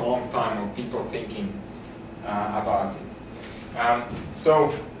it took a long time of people thinking about it.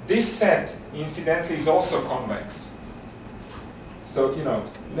 So this set, incidentally, is also convex. So, you know,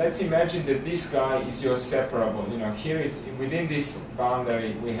 let's imagine that this guy is your separable. You know, here is, within this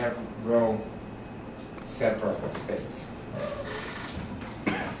boundary, we have row separable states.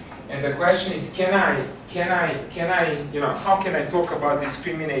 And the question is, you know, how can I talk about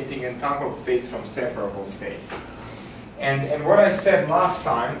discriminating entangled states from separable states? And what I said last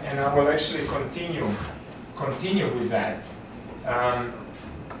time, and I will actually continue with that,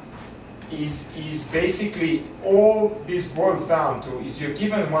 is basically all this boils down to is you're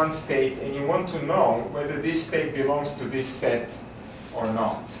given one state and you want to know whether this state belongs to this set or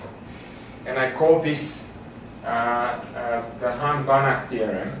not. And I call this the Hahn-Banach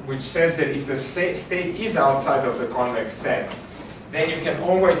theorem, which says that if the state is outside of the convex set, then you can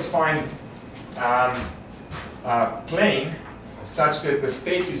always find a plane such that the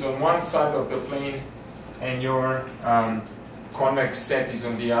state is on one side of the plane and your convex set is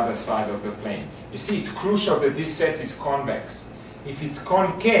on the other side of the plane. You see, it's crucial that this set is convex. If it's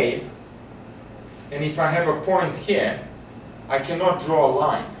concave, and if I have a point here, I cannot draw a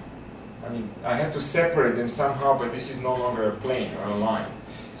line. I mean, I have to separate them somehow, but this is no longer a plane or a line.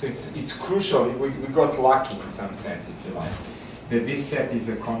 So it's crucial, we got lucky in some sense, if you like, that this set is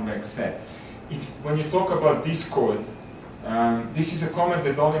a convex set. When you talk about discord, this is a comment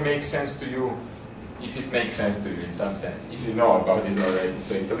that only makes sense to you if it makes sense to you in some sense, if you know about it already.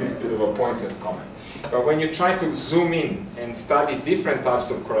 So it's a little bit of a pointless comment. But when you try to zoom in and study different types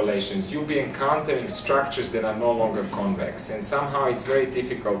of correlations, you'll be encountering structures that are no longer convex. And somehow it's very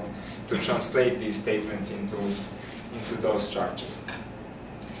difficult to translate these statements into those structures.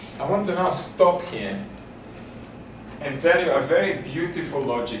 I want to now stop here and tell you a very beautiful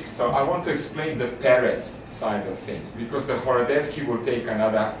logic. So I want to explain the Perez side of things, because the Horodetsky will take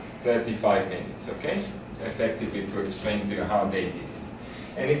another 35 minutes, okay? Effectively to explain to you how they did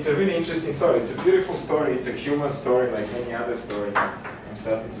it. And it's a really interesting story. It's a beautiful story. It's a human story like any other story. I'm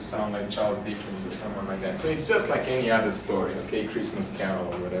starting to sound like Charles Dickens or someone like that. So it's just like any other story, okay? Christmas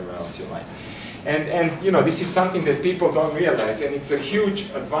Carol or whatever else you like. And you know, this is something that people don't realize, and it's a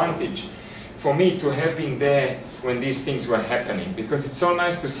huge advantage for me to have been there when these things were happening, because it's so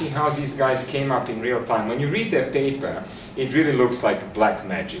nice to see how these guys came up in real time. When you read their paper, it really looks like black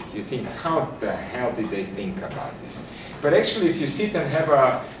magic. You think, how the hell did they think about this? But actually, if you sit and have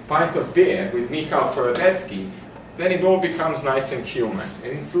a pint of beer with Michal Horodetsky, then it all becomes nice and human.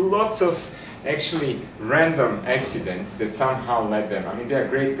 And it's lots of actually random accidents that somehow led them. I mean, they're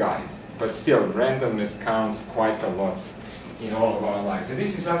great guys, but still, randomness counts quite a lot in all of our lives. And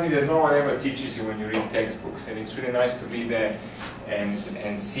this is something that no one ever teaches you when you read textbooks, and it's really nice to be there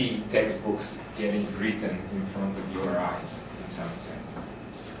and see textbooks getting written in front of your eyes, in some sense.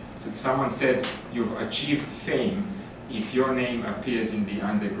 So someone said, you've achieved fame if your name appears in the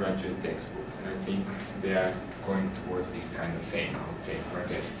undergraduate textbook, and I think they are going towards this kind of fame, I would say,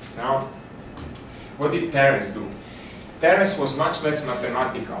 Horodetsky. Now, what did Perez do? Perez was much less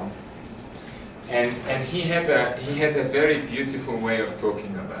mathematical, and he had a very beautiful way of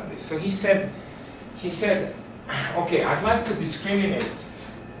talking about this. So he said, okay, I'd like to discriminate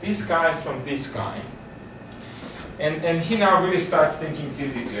this guy from this guy. And he now really starts thinking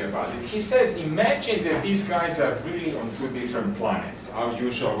physically about it. He says, imagine that these guys are really on two different planets, our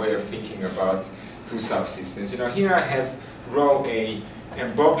usual way of thinking about two subsystems. You know, here I have row A,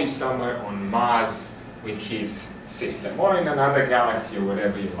 and Bob is somewhere on Mars with his system, or in another galaxy, or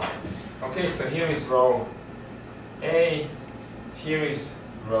whatever you like. Okay, so here is row A, here is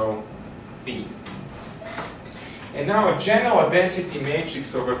row B. And now a general density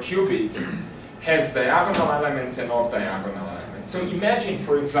matrix of a qubit has diagonal elements and off-diagonal elements. So imagine,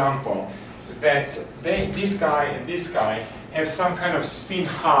 for example, that this guy and this guy have some kind of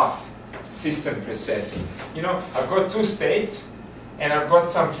spin-half system processing. You know, I've got two states, and I've got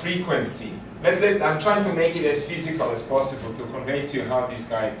some frequency. I'm trying to make it as physical as possible to convey to you how this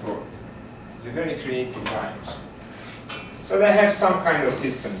guy thought. He's a very creative guy. So they have some kind of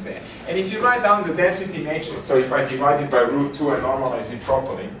systems there. And if you write down the density matrix, so if I divide it by √2 and normalize it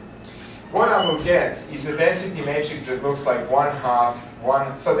properly, what I will get is a density matrix that looks like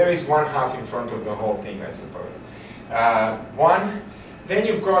 1/2, so there is 1/2 in front of the whole thing, I suppose. 1, then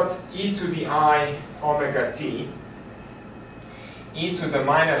you've got e to the I omega t, e to the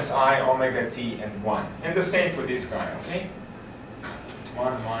minus I omega t, and 1. And the same for this guy, okay?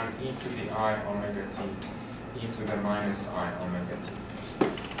 1, 1, e to the I omega t, e to the minus I omega t.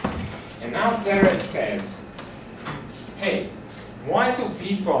 And now Perez says, hey, why do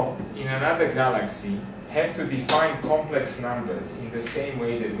people in another galaxy have to define complex numbers in the same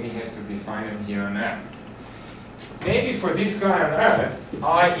way that we have to define them here on Earth? Maybe for this guy on Earth,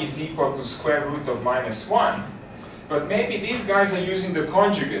 I is equal to square root of -1, But maybe these guys are using the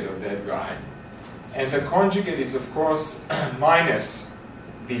conjugate of that guy. And the conjugate is, of course, minus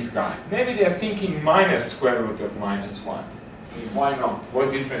this guy. Maybe they're thinking minus square root of minus 1. I mean, why not?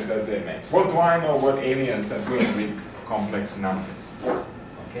 What difference does that make? What do I know what aliens are doing with complex numbers?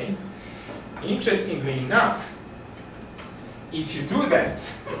 Okay? Interestingly enough, if you do that,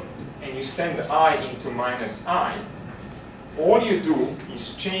 and you send I into minus I, all you do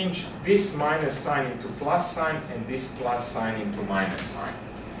is change this minus sign into plus sign and this plus sign into minus sign.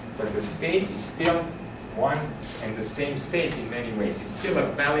 But the state is still one and the same state in many ways. It's still a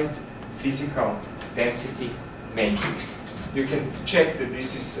valid physical density matrix. You can check that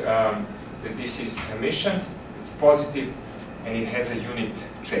this is emission, it's positive, and it has a unit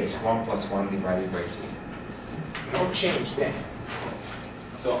trace, 1 plus 1 divided by 2. No change there.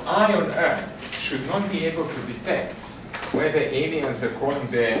 So I on Earth should not be able to detect whether aliens are calling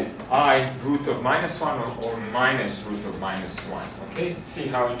the I root of minus 1 or minus root of minus 1. Okay? See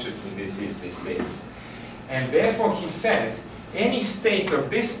how interesting this is, this state. And therefore he says, any state of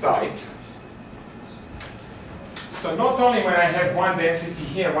this type, so not only when I have one density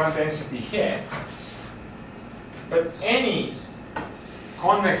here, one density here, but any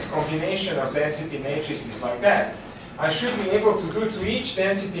convex combination of density matrices like that, I should be able to do to each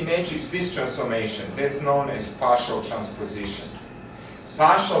density matrix this transformation. That's known as partial transposition.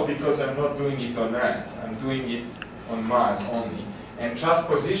 Partial because I'm not doing it on Earth, I'm doing it on Mars only. And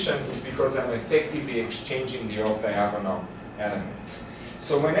transposition is because I'm effectively exchanging the off-diagonal elements.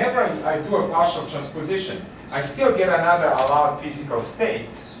 So whenever I do a partial transposition, I still get another allowed physical state,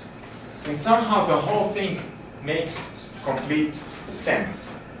 and somehow the whole thing makes complete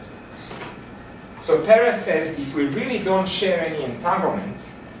sense. So Perez says if we really don't share any entanglement,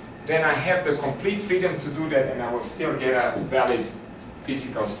 then I have the complete freedom to do that and I will still get a valid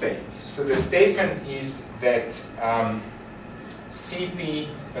physical state. So the statement is that CP,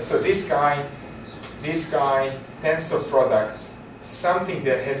 so this guy, tensor product, something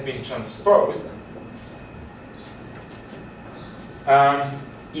that has been transposed,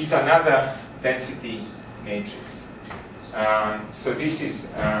 is another density matrix. So this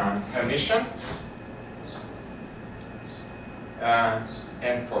is Hermitian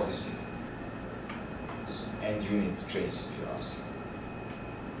and positive and unit trace, if you like.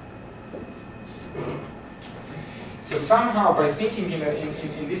 So somehow, by thinking in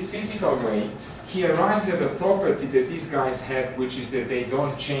this physical way, he arrives at a property that these guys have, which is that they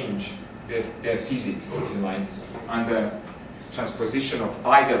don't change their physics, if you like, under transposition of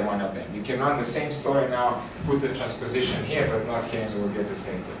either one of them. You can run the same story now, put the transposition here, but not here, and you will get the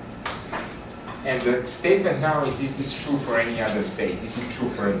same thing. And the statement now is this true for any other state? Is it true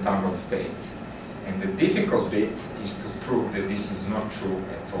for entangled states? And the difficult bit is to prove that this is not true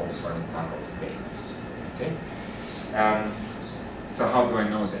at all for entangled states. Okay? So how do I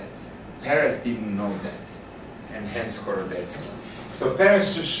know that? Perez didn't know that, and hence Korodetsky. So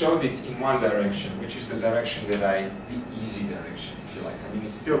Perez just showed it in one direction, which is the direction that the easy direction, if you like. I mean,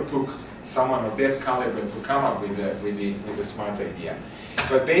 it still took someone of that caliber to come up with a smart idea.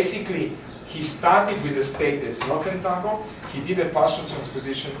 But basically, he started with a state that's not entangled, he did a partial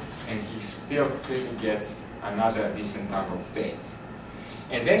transposition, and he still clearly gets another disentangled state.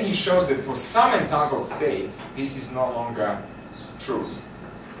 And then he shows that for some entangled states, this is no longer true.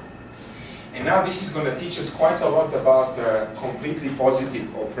 And now this is going to teach us quite a lot about completely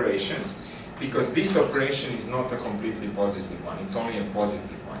positive operations, because this operation is not a completely positive one, it's only a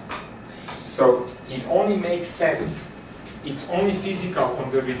positive one. So it only makes sense, it's only physical on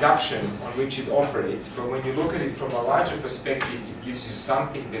the reduction on which it operates, but when you look at it from a larger perspective, it gives you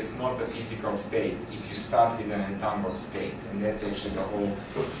something that's not a physical state if you start with an entangled state, and that's actually the whole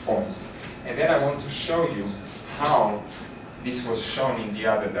point. And then I want to show you how this was shown in the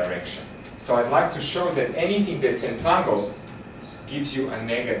other direction. So I'd like to show that anything that's entangled gives you a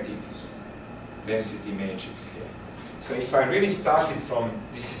negative density matrix here. So if I really started from,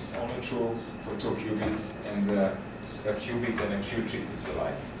 this is only true for 2 qubits and a qubit and a q-trip, if you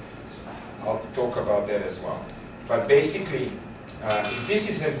like. I'll talk about that as well. But basically, if this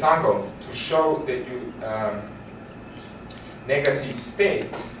is entangled, to show that you negative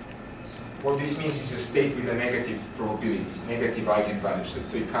state, what this means is a state with a negative probability, negative eigenvalues,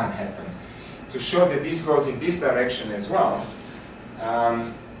 so it can't happen. To show that this goes in this direction as well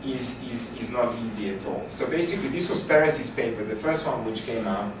is not easy at all. So basically, this was Perez's paper, the first one which came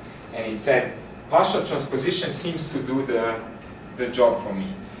out, and it said partial transposition seems to do the job for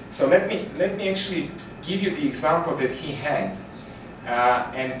me. So let me actually give you the example that he had,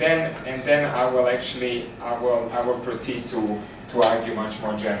 and then I will proceed to argue much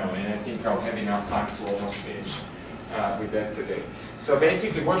more generally, and I think I'll have enough time to almost finish. with that today. So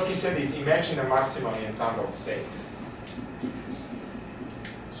basically what he said is imagine a maximally entangled state.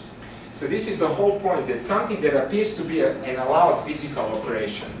 So this is the whole point, that something that appears to be an allowed physical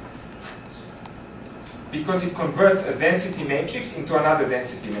operation, because it converts a density matrix into another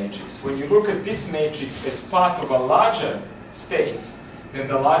density matrix. When you look at this matrix as part of a larger state, then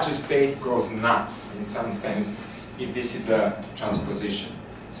the larger state goes nuts, in some sense, if this is a transposition.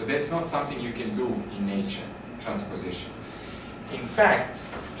 So that's not something you can do in nature, transposition. In fact,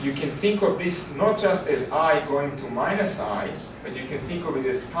 you can think of this not just as I going to minus I, but you can think of it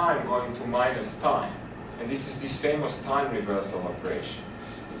as time going to minus time. And this is this famous time reversal operation.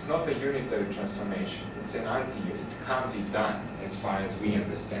 It's not a unitary transformation, it's an anti-unit. It can't be done as far as we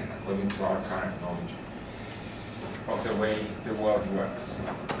understand, according to our current knowledge of the way the world works.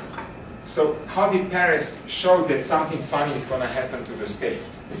 So how did Paris show that something funny is going to happen to the state?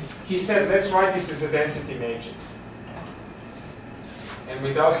 He said, let's write this as a density matrix. And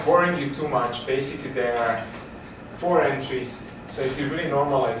without boring you too much, basically there are 4 entries. So if you really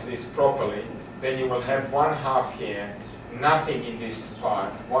normalize this properly, then you will have 1/2 here, nothing in this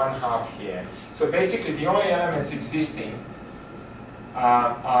part, 1/2 here. So basically the only elements existing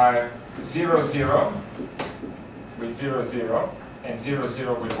are 0, 0 with 0, 0, and 0,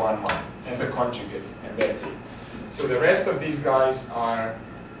 0 with 1, 1, and the conjugate, and that's it. So the rest of these guys are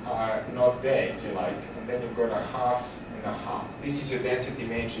not there, if you like, and then you've got a 1/2 and a 1/2. This is your density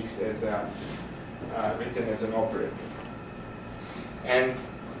matrix as written as an operator. And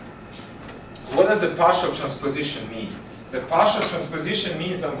what does a partial transposition mean? The partial transposition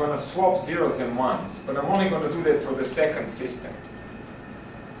means I'm going to swap zeros and ones, but I'm only going to do that for the second system.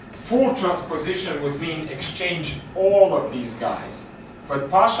 Full transposition would mean exchange all of these guys. But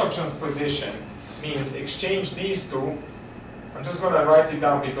partial transposition means exchange these two. I'm just going to write it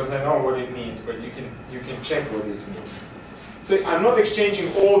down because I know what it means, but you can check what this means. So I'm not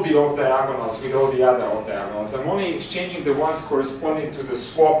exchanging all the off-diagonals with all the other off-diagonals. I'm only exchanging the ones corresponding to the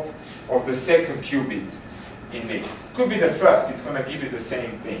swap of the second qubit in this. Could be the first, it's going to give you the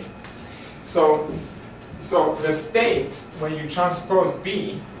same thing. So the state, when you transpose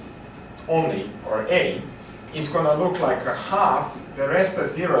B only, or A, is going to look like a 1/2. The rest are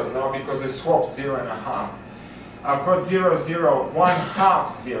zeros now because I swapped 0 and a 1/2. I've got 0, 0, 1/2,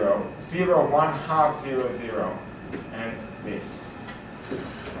 0, 0, 1/2, 0, 0, and this.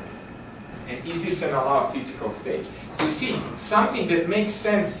 And is this an allowed physical state? So you see, something that makes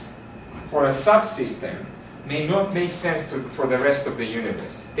sense for a subsystem may not make sense for the rest of the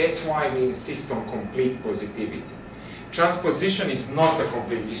universe. That's why we insist on complete positivity. Transposition is not a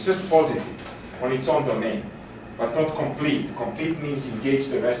complete, it's just positive on its own domain, but not complete. Complete means engage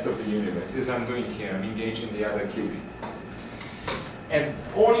the rest of the universe, as I'm doing here. I'm engaging the other qubit. And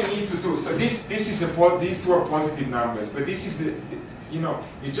all you need to do, so these two are positive numbers, but this is,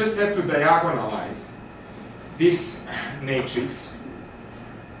 you just have to diagonalize this matrix.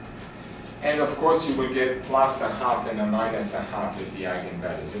 And of course you will get plus a 1/2 and a minus a 1/2 as the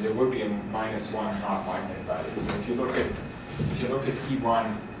eigenvalues, and there will be a minus 1/2 eigenvalue. So if you look at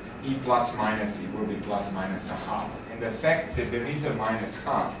E1, E plus minus, it will be plus minus a 1/2. And the fact that there is a minus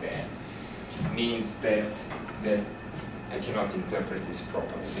 1/2 there means that I cannot interpret this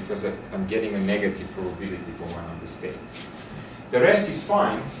properly because I'm getting a negative probability for one of the states. The rest is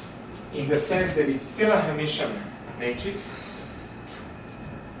fine in the sense that it's still a Hermitian matrix,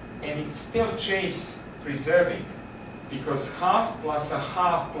 and it's still trace preserving because 1/2 plus a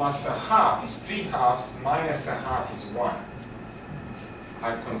 1/2 plus a 1/2 is 3/2 minus a 1/2 is 1.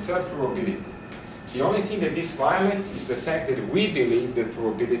 I've conserved probability. The only thing that this violates is the fact that we believe that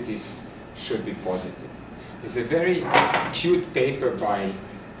probabilities should be positive. There's a very cute paper by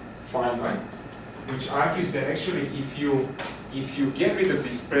Feynman which argues that actually if you get rid of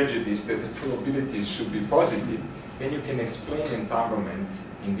this prejudice that the probabilities should be positive, then you can explain entanglement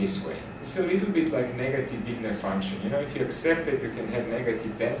in this way. It's a little bit like negative Wigner function. If you accept that you can have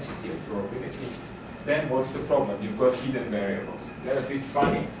negative density of probability, then what's the problem? You've got hidden variables. They're a bit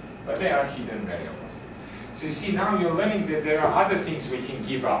funny, but they are hidden variables. So you see, now you're learning that there are other things we can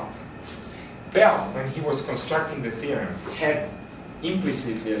give up. Bell, when he was constructing the theorem, had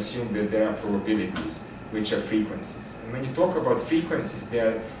implicitly assumed that there are probabilities, which are frequencies. And when you talk about frequencies, they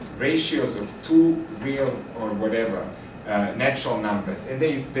are ratios of two real or whatever natural numbers, and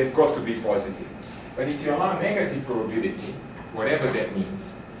they've got to be positive. But if you allow negative probability, whatever that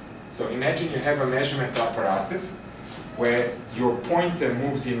means, so imagine you have a measurement apparatus where your pointer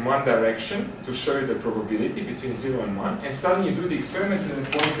moves in one direction to show you the probability between 0 and 1, and suddenly you do the experiment and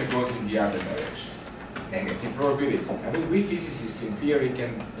the pointer goes in the other direction. Negative probability. I mean, we physicists in theory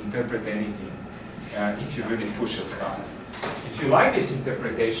can interpret anything. if you really push us hard. If you like this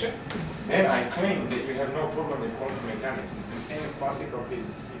interpretation, then I claim that you have no problem with quantum mechanics. It's the same as classical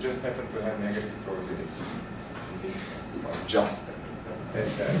physics. You just happen to have negative probabilities. Well, just.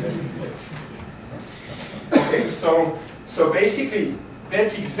 Okay, so basically,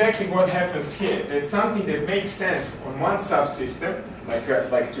 that's exactly what happens here. That's something that makes sense on one subsystem,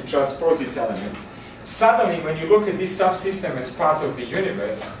 like to transpose its elements. Suddenly, when you look at this subsystem as part of the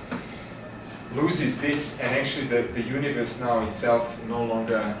universe, loses this, and actually the universe now itself no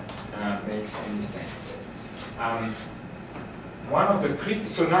longer makes any sense. One of the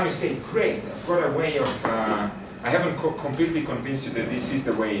so now you say, great, I've got a way of, I haven't completely convinced you that this is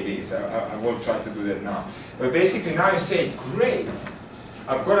the way it is. I won't try to do that now. But basically now you say, great,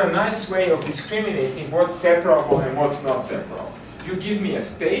 I've got a nice way of discriminating what's separable and what's not separable. You give me a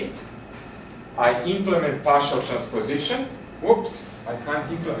state, I implement partial transposition, whoops, I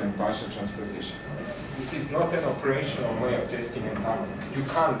can't implement partial transposition. This is not an operational way of testing entanglement. You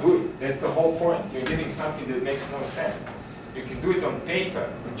can't do it. That's the whole point. You're giving something that makes no sense. You can do it on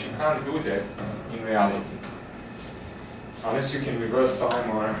paper, but you can't do that in reality. Unless you can reverse time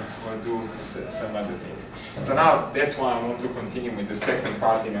or do some other things. So now, that's why I want to continue with the second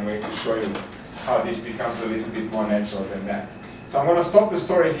part in a way to show you how this becomes a little bit more natural than that. So I'm going to stop the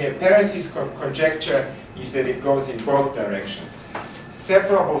story here. Perez's conjecture is that it goes in both directions.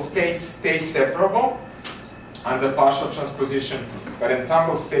 Separable states stay separable under partial transposition, but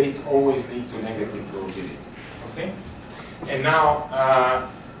entangled states always lead to negative probability. Okay? And now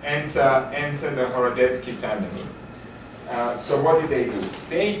enter the Horodetsky family. So what did they do?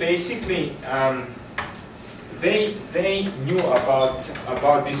 They basically they knew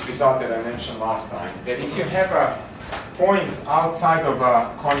about this result that I mentioned last time. That if you have a point outside of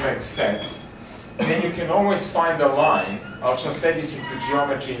a convex set, then you can always find a line. I'll translate this into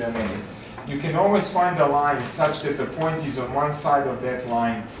geometry in a minute. You can always find a line such that the point is on one side of that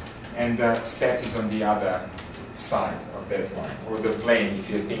line and the set is on the other side of that line, or the plane if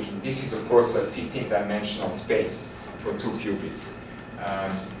you're thinking. This is of course a 15-dimensional space for 2 qubits.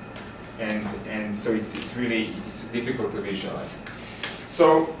 And so it's really difficult to visualize.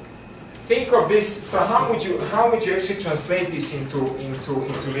 So think of this, so how would you actually translate this into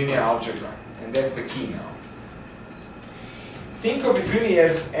linear algebra? And that's the key now. Think of it really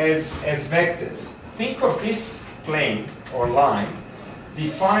as vectors. Think of this plane or line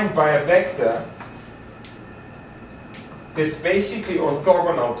defined by a vector that's basically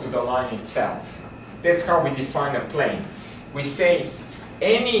orthogonal to the line itself. That's how we define a plane. We say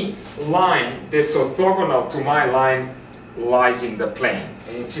any line that's orthogonal to my line lies in the plane.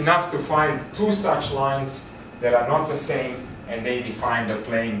 And it's enough to find 2 such lines that are not the same and they define the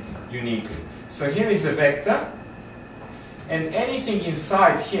plane uniquely. So here is a vector, and anything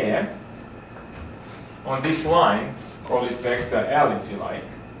inside here on this line, call it vector L if you like,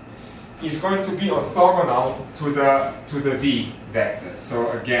 is going to be orthogonal to the V vector.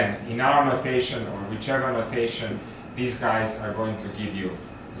 So again, in our notation or whichever notation, these guys are going to give you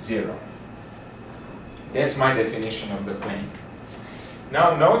 0. That's my definition of the plane.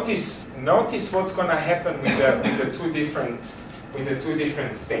 Now notice what's going to happen with the two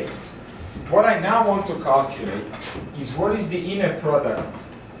different states. What I now want to calculate is what is the inner product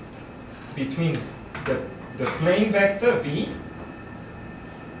between the plane vector V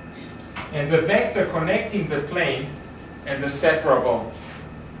and the vector connecting the plane and the separable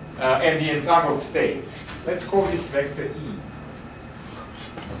and the entangled state. Let's call this vector E.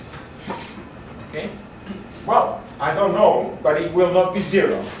 Okay? Well, I don't know, but it will not be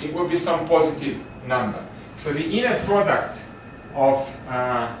 0. It will be some positive number. So the inner product of,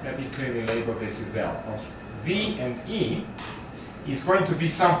 let me clearly label this as L, of V and E is going to be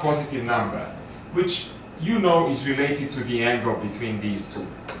some positive number, which you know is related to the angle between these two,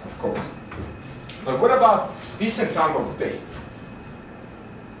 of course. But what about disentangled states?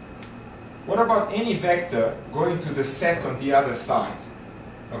 What about any vector going to the set on the other side?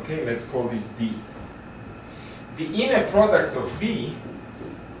 Okay, let's call this D. The inner product of V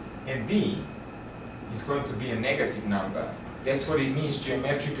and D is going to be a negative number. That's what it means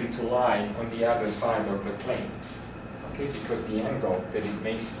geometrically to lie on the other side of the plane. Okay, because the angle that it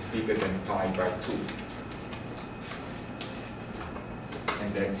makes is bigger than pi by 2.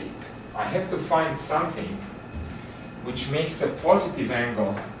 And that's it. I have to find something which makes a positive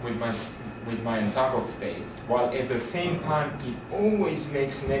angle with my entangled state, while at the same time it always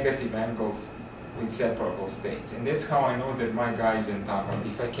makes negative angles with separable states. And that's how I know that my guy is entangled.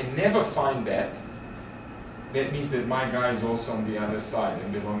 If I can never find that, that means that my guy is also on the other side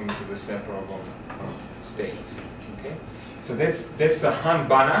and belonging to the separable states. Okay? So that's the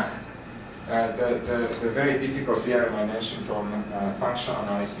Han-Banach the very difficult theorem I mentioned from functional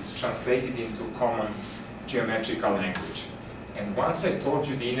analysis translated into common geometrical language. And once I told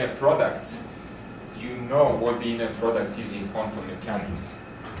you the inner products, you know what the inner product is in quantum mechanics.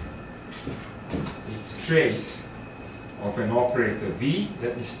 It's trace of an operator V,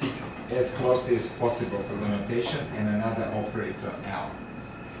 let me stick as closely as possible to the notation, and another operator L.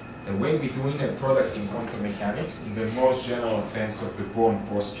 The way we do inner product in quantum mechanics, in the most general sense of the Born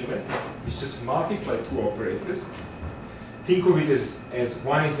postulate, is just multiply two operators. Think of it as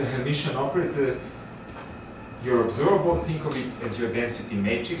one is a Hermitian operator, your observable, think of it as your density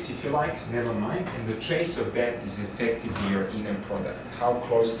matrix, if you like, never mind, and the trace of that is effectively your inner product, how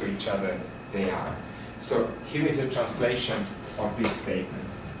close to each other they are. So here is a translation of this statement.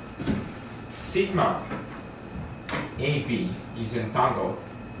 Sigma AB is entangled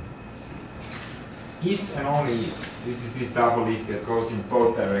if and only if, this is this double if that goes in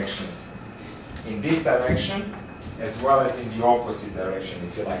both directions, in this direction as well as in the opposite direction,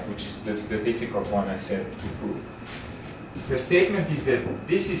 if you like, which is the difficult one I said to prove. The statement is that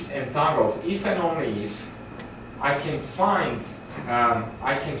this is entangled if and only if I can find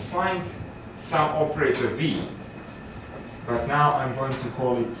some operator V, but now I'm going to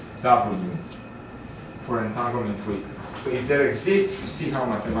call it W for entanglement weakness. So if there exists, you see how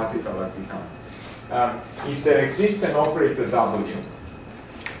mathematical I've become. If there exists an operator W,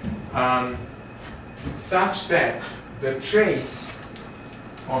 such that the trace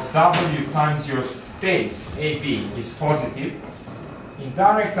of W times your state, AB, is positive, in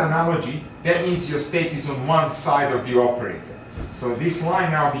direct analogy, that means your state is on one side of the operator. So this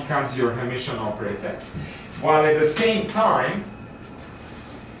line now becomes your Hermitian operator, while at the same time,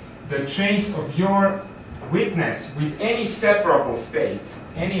 the trace of your witness with any separable state,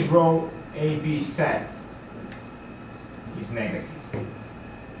 any row AB set, is negative.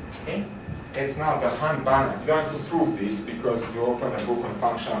 Okay? That's now the Han-Banach. You don't have to prove this because you open a book on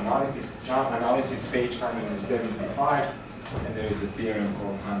functional analysis, page 175, and there is a theorem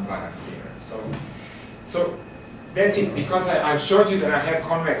called Han-Banach theorem. So that's it. Because I've showed you that I have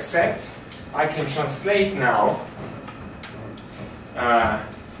convex sets, I can translate now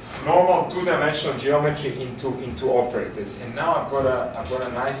normal two-dimensional geometry into operators. And now I've got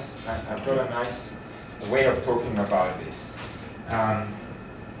a nice way of talking about this.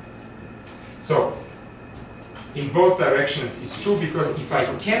 So, in both directions, it's true because if I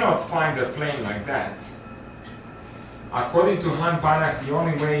cannot find a plane like that, according to Han-Banach, the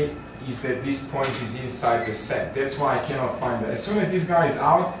only way is that this point is inside the set. That's why I cannot find it. As soon as this guy is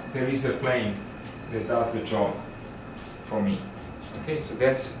out, there is a plane that does the job for me. Okay, so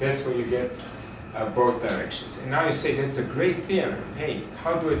that's where you get both directions. And now you say, that's a great theorem. Hey,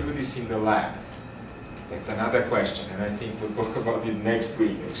 how do I do this in the lab? That's another question, and I think we'll talk about it next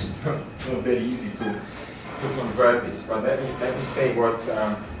week. Actually, it's not that easy to convert this. But let me say what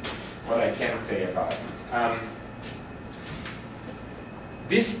I can say about it.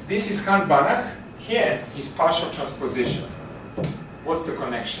 This is Han-Banach. Here is partial transposition. What's the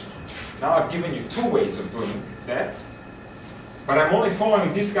connection? Now I've given you two ways of doing that, but I'm only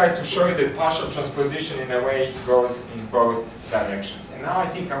following this guy to show you that partial transposition in a way goes in both directions. And now I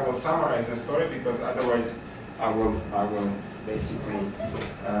think I will summarize the story because otherwise I will basically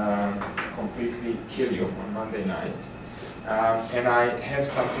completely kill you on Monday night. And I have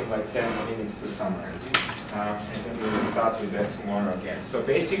something like 10 minutes to summarize it. And then we will start with that tomorrow again. So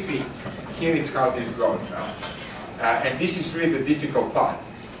basically, here is how this goes now. And this is really the difficult part.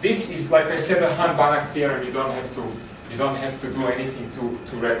 This is, like I said, a Han-Banach theorem. You don't have to do anything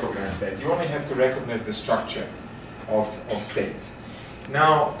to recognize that. You only have to recognize the structure of states.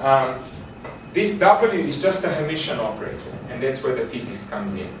 Now, this W is just a Hermitian operator, and that's where the physics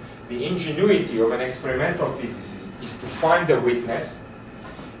comes in. The ingenuity of an experimental physicist is to find a witness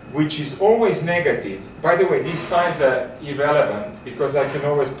which is always negative. By the way, these signs are irrelevant because I can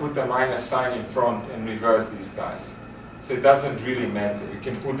always put a minus sign in front and reverse these guys. So it doesn't really matter. You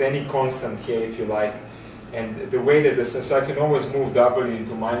can put any constant here if you like. And the way that so I can always move W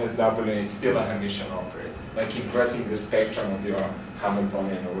into minus W and it's still a Hermitian operator, like inverting the spectrum of your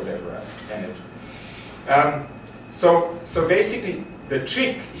Hamiltonian or whatever else energy. So basically, the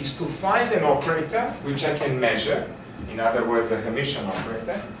trick is to find an operator which I can measure, in other words, a Hermitian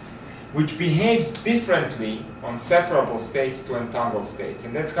operator, which behaves differently on separable states to entangled states.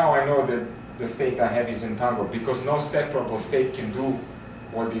 And that's how I know that the state I have is entangled, because no separable state can do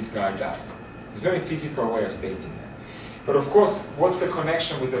what this guy does. It's a very physical way of stating that. But of course, what's the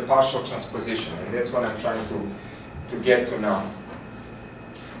connection with the partial transposition? And that's what I'm trying to get to now.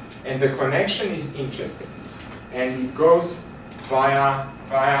 And the connection is interesting. And it goes via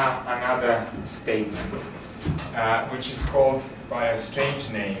another statement, which is called by a strange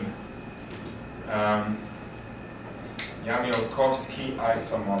name, Jamilkovsky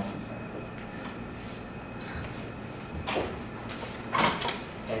isomorphism.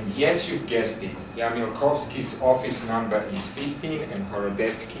 And yes, you've guessed it, Jamilkovsky's office number is 15 and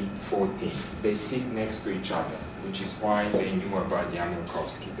Horodetsky 14. They sit next to each other, which is why they knew about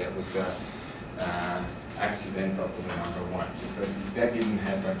Jamilkovsky. That was the accidental thing number one, because if that didn't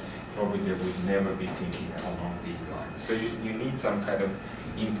happen, probably they would never be thinking along these lines. So you need some kind of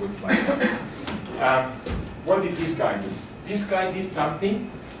inputs like that. What did this guy do? This guy did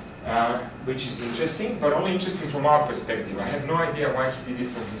something which is interesting, but only interesting from our perspective. I have no idea why he did it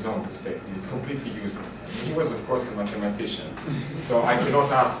from his own perspective. It's completely useless. I mean, he was, of course, a mathematician, so I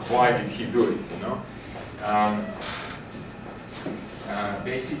cannot ask why did he do it, you know.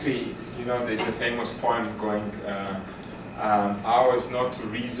 Basically, you know, there's a famous poem going, ours not to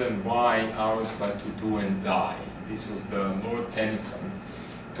reason why, ours but to do and die. This was the Lord Tennyson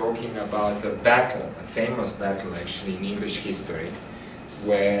talking about a battle, a famous battle actually in English history,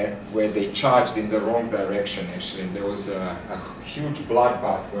 where they charged in the wrong direction actually, and there was a huge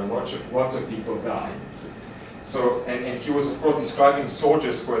bloodbath where lots of people died. So, and he was of course describing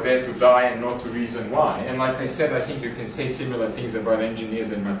soldiers who are there to die and not to reason why. And like I said, I think you can say similar things about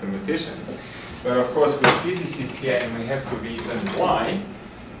engineers and mathematicians. But of course we're physicists here and we have to reason why.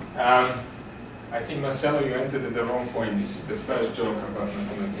 I think Marcelo, you entered at the wrong point. This is the first joke about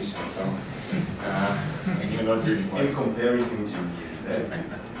mathematicians, so and you're not doing well. In comparing to engineers.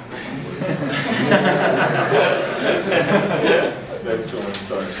 That's true, I'm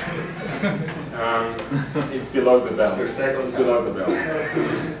sorry. It's below the belt. It's below the belt.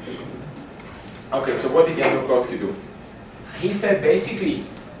 Okay, so what did Jamilkovsky do? He said basically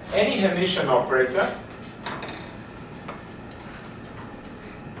any Hermitian operator,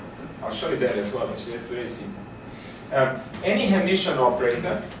 I'll show you that as well, actually, it's very simple. Any Hermitian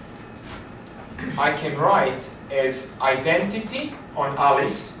operator I can write as identity on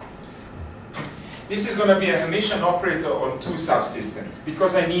Alice. This is going to be a Hermitian operator on two subsystems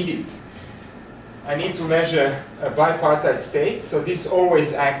because I need it. I need to measure a bipartite state, so this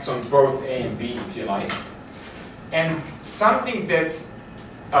always acts on both A and B, if you like. And something that's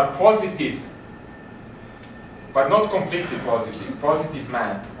a positive, but not completely positive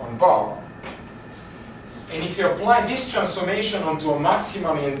map on Bob. And if you apply this transformation onto a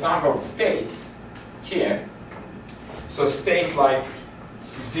maximally entangled state here, so state like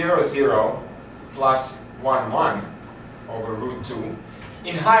 0, 0 plus 1, 1 over root 2,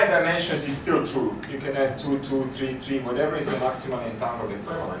 in higher dimensions it's still true. You can add 2, 2, 3, 3, whatever is the maximally entangled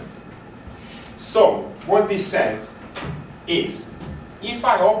equivalent. So, what this says is, if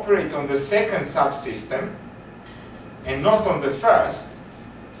I operate on the second subsystem and not on the first,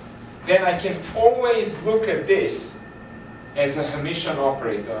 then I can always look at this as a Hermitian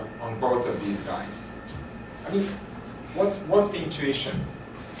operator on both of these guys. I mean, what's the intuition?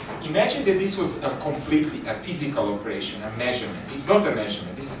 Imagine that this was a physical operation, a measurement. It's not a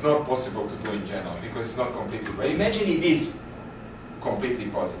measurement. This is not possible to do in general because it's not completely. But imagine it is completely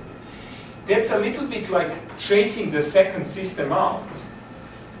positive. That's a little bit like tracing the second system out.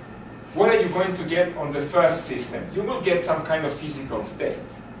 What are you going to get on the first system? You will get some kind of physical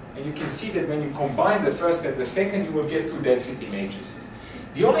state. And you can see that when you combine the first and the second, you will get two density matrices.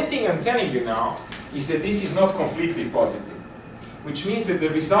 The only thing I'm telling you now is that this is not completely positive, which means that the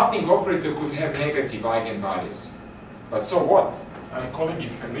resulting operator could have negative eigenvalues. But so what? I'm calling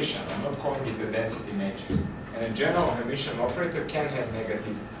it Hermitian. I'm not calling it a density matrix. And a general Hermitian operator can have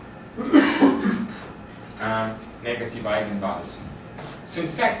negative eigenvalues. So in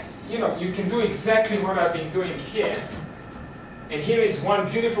fact, you know, you can do exactly what I've been doing here. And here is one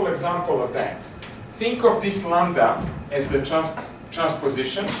beautiful example of that. Think of this lambda as the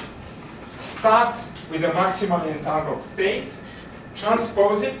transposition. Start with a maximally entangled state,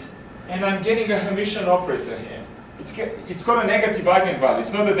 transpose it, and I'm getting a Hermitian operator here. It's got a negative eigenvalue.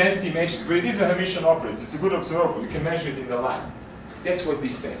 It's not a density matrix, but it is a Hermitian operator. It's a good observable. You can measure it in the lab. That's what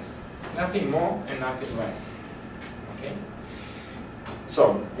this says. Nothing more and nothing less. Okay?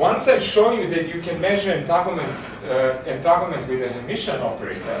 So, once I've shown you that you can measure entanglement with a Hermitian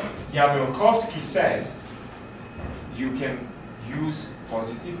operator, Jamilkovsky says you can use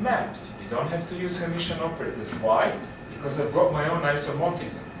positive maps. You don't have to use Hermitian operators. Why? Because I've got my own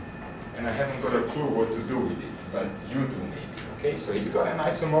isomorphism. And I haven't got a clue what to do with it, but you do maybe. Okay, so he's got an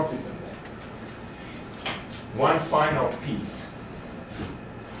isomorphism there. One final piece.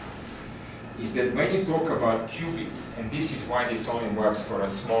 is that when you talk about qubits, and this is why this only works for a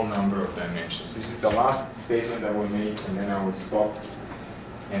small number of dimensions. This is the last statement I will make, and then I will stop,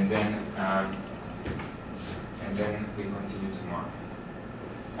 and then we continue tomorrow.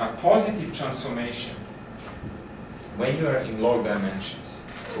 A positive transformation, when you are in low dimensions,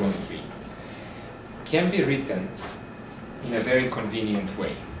 2 and 3, can be written in a very convenient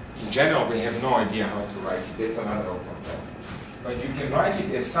way. In general, we have no idea how to write it. That's another open point. But you can write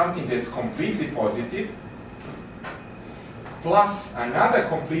it as something that's completely positive plus another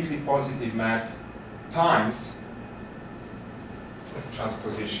completely positive map times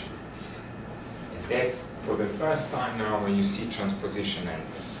transposition. And that's for the first time now when you see transposition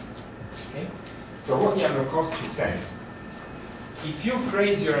enter. Okay? So what Yablokowski says, if you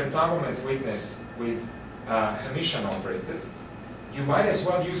phrase your entanglement witness with Hermitian operators, you might as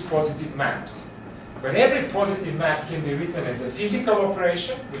well use positive maps. But every positive map can be written as a physical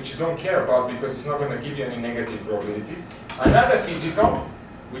operation, which you don't care about because it's not going to give you any negative probabilities. Another physical,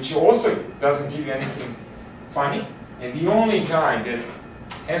 which also doesn't give you anything funny. And the only guy that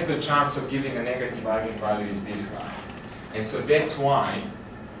has the chance of giving a negative eigenvalue is this guy. And so that's why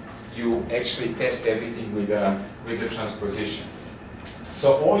you actually test everything with the transposition.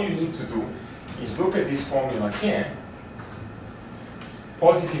 So all you need to do is look at this formula here,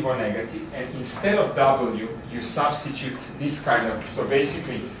 positive or negative, and instead of W, you substitute this kind of, so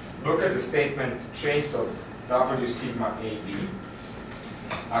basically, look at the statement trace of W sigma AB.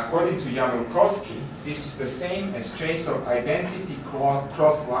 According to Yablokowski, this is the same as trace of identity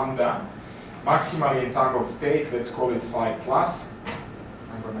cross lambda, maximally entangled state, let's call it phi plus.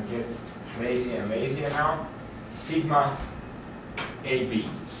 I'm going to get lazier and lazier now. Sigma AB.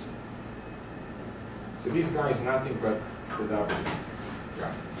 So this guy is nothing but the W.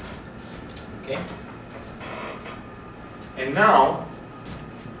 Okay? And now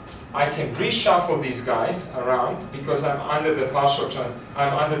I can reshuffle these guys around because I'm under the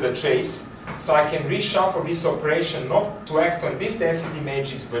I'm under the trace. So I can reshuffle this operation not to act on this density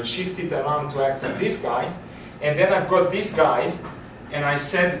matrix but shift it around to act on this guy. And then I've got these guys, and I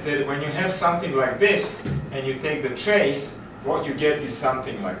said that when you have something like this and you take the trace, what you get is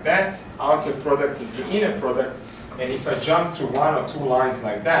something like that, outer product into inner product. And if I jump through 1 or 2 lines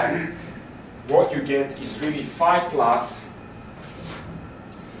like that, what you get is really phi plus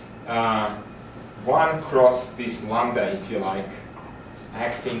 1 cross this lambda, if you like,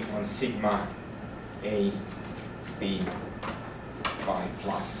 acting on sigma A, B, phi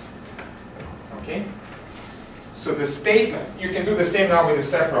plus. Okay? So the statement, you can do the same now with the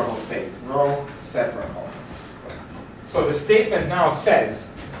separable state, rho separable. So the statement now says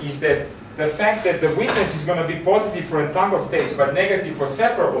is that the fact that the witness is going to be positive for entangled states but negative for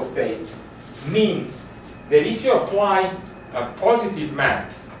separable states means that if you apply a positive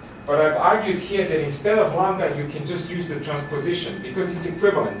map, but I've argued here that instead of lambda you can just use the transposition because it's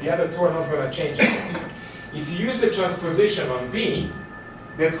equivalent, the other two are not going to change anything. If you use the transposition on B,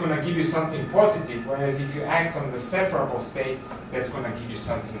 that's going to give you something positive, whereas if you act on the separable state, that's going to give you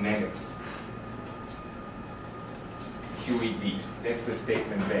something negative. QED. That's the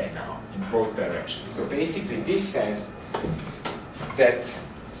statement there now, in both directions. So basically this says that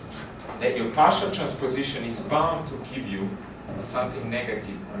your partial transposition is bound to give you something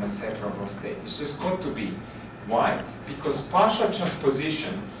negative on a separable state. It's just got to be. Why? Because partial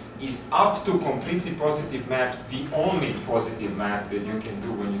transposition is up to completely positive maps the only positive map that you can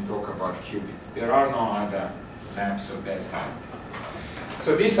do when you talk about qubits. There are no other maps of that type.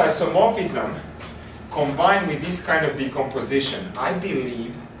 So this isomorphism combined with this kind of decomposition, I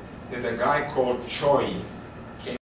believe that a guy called Choi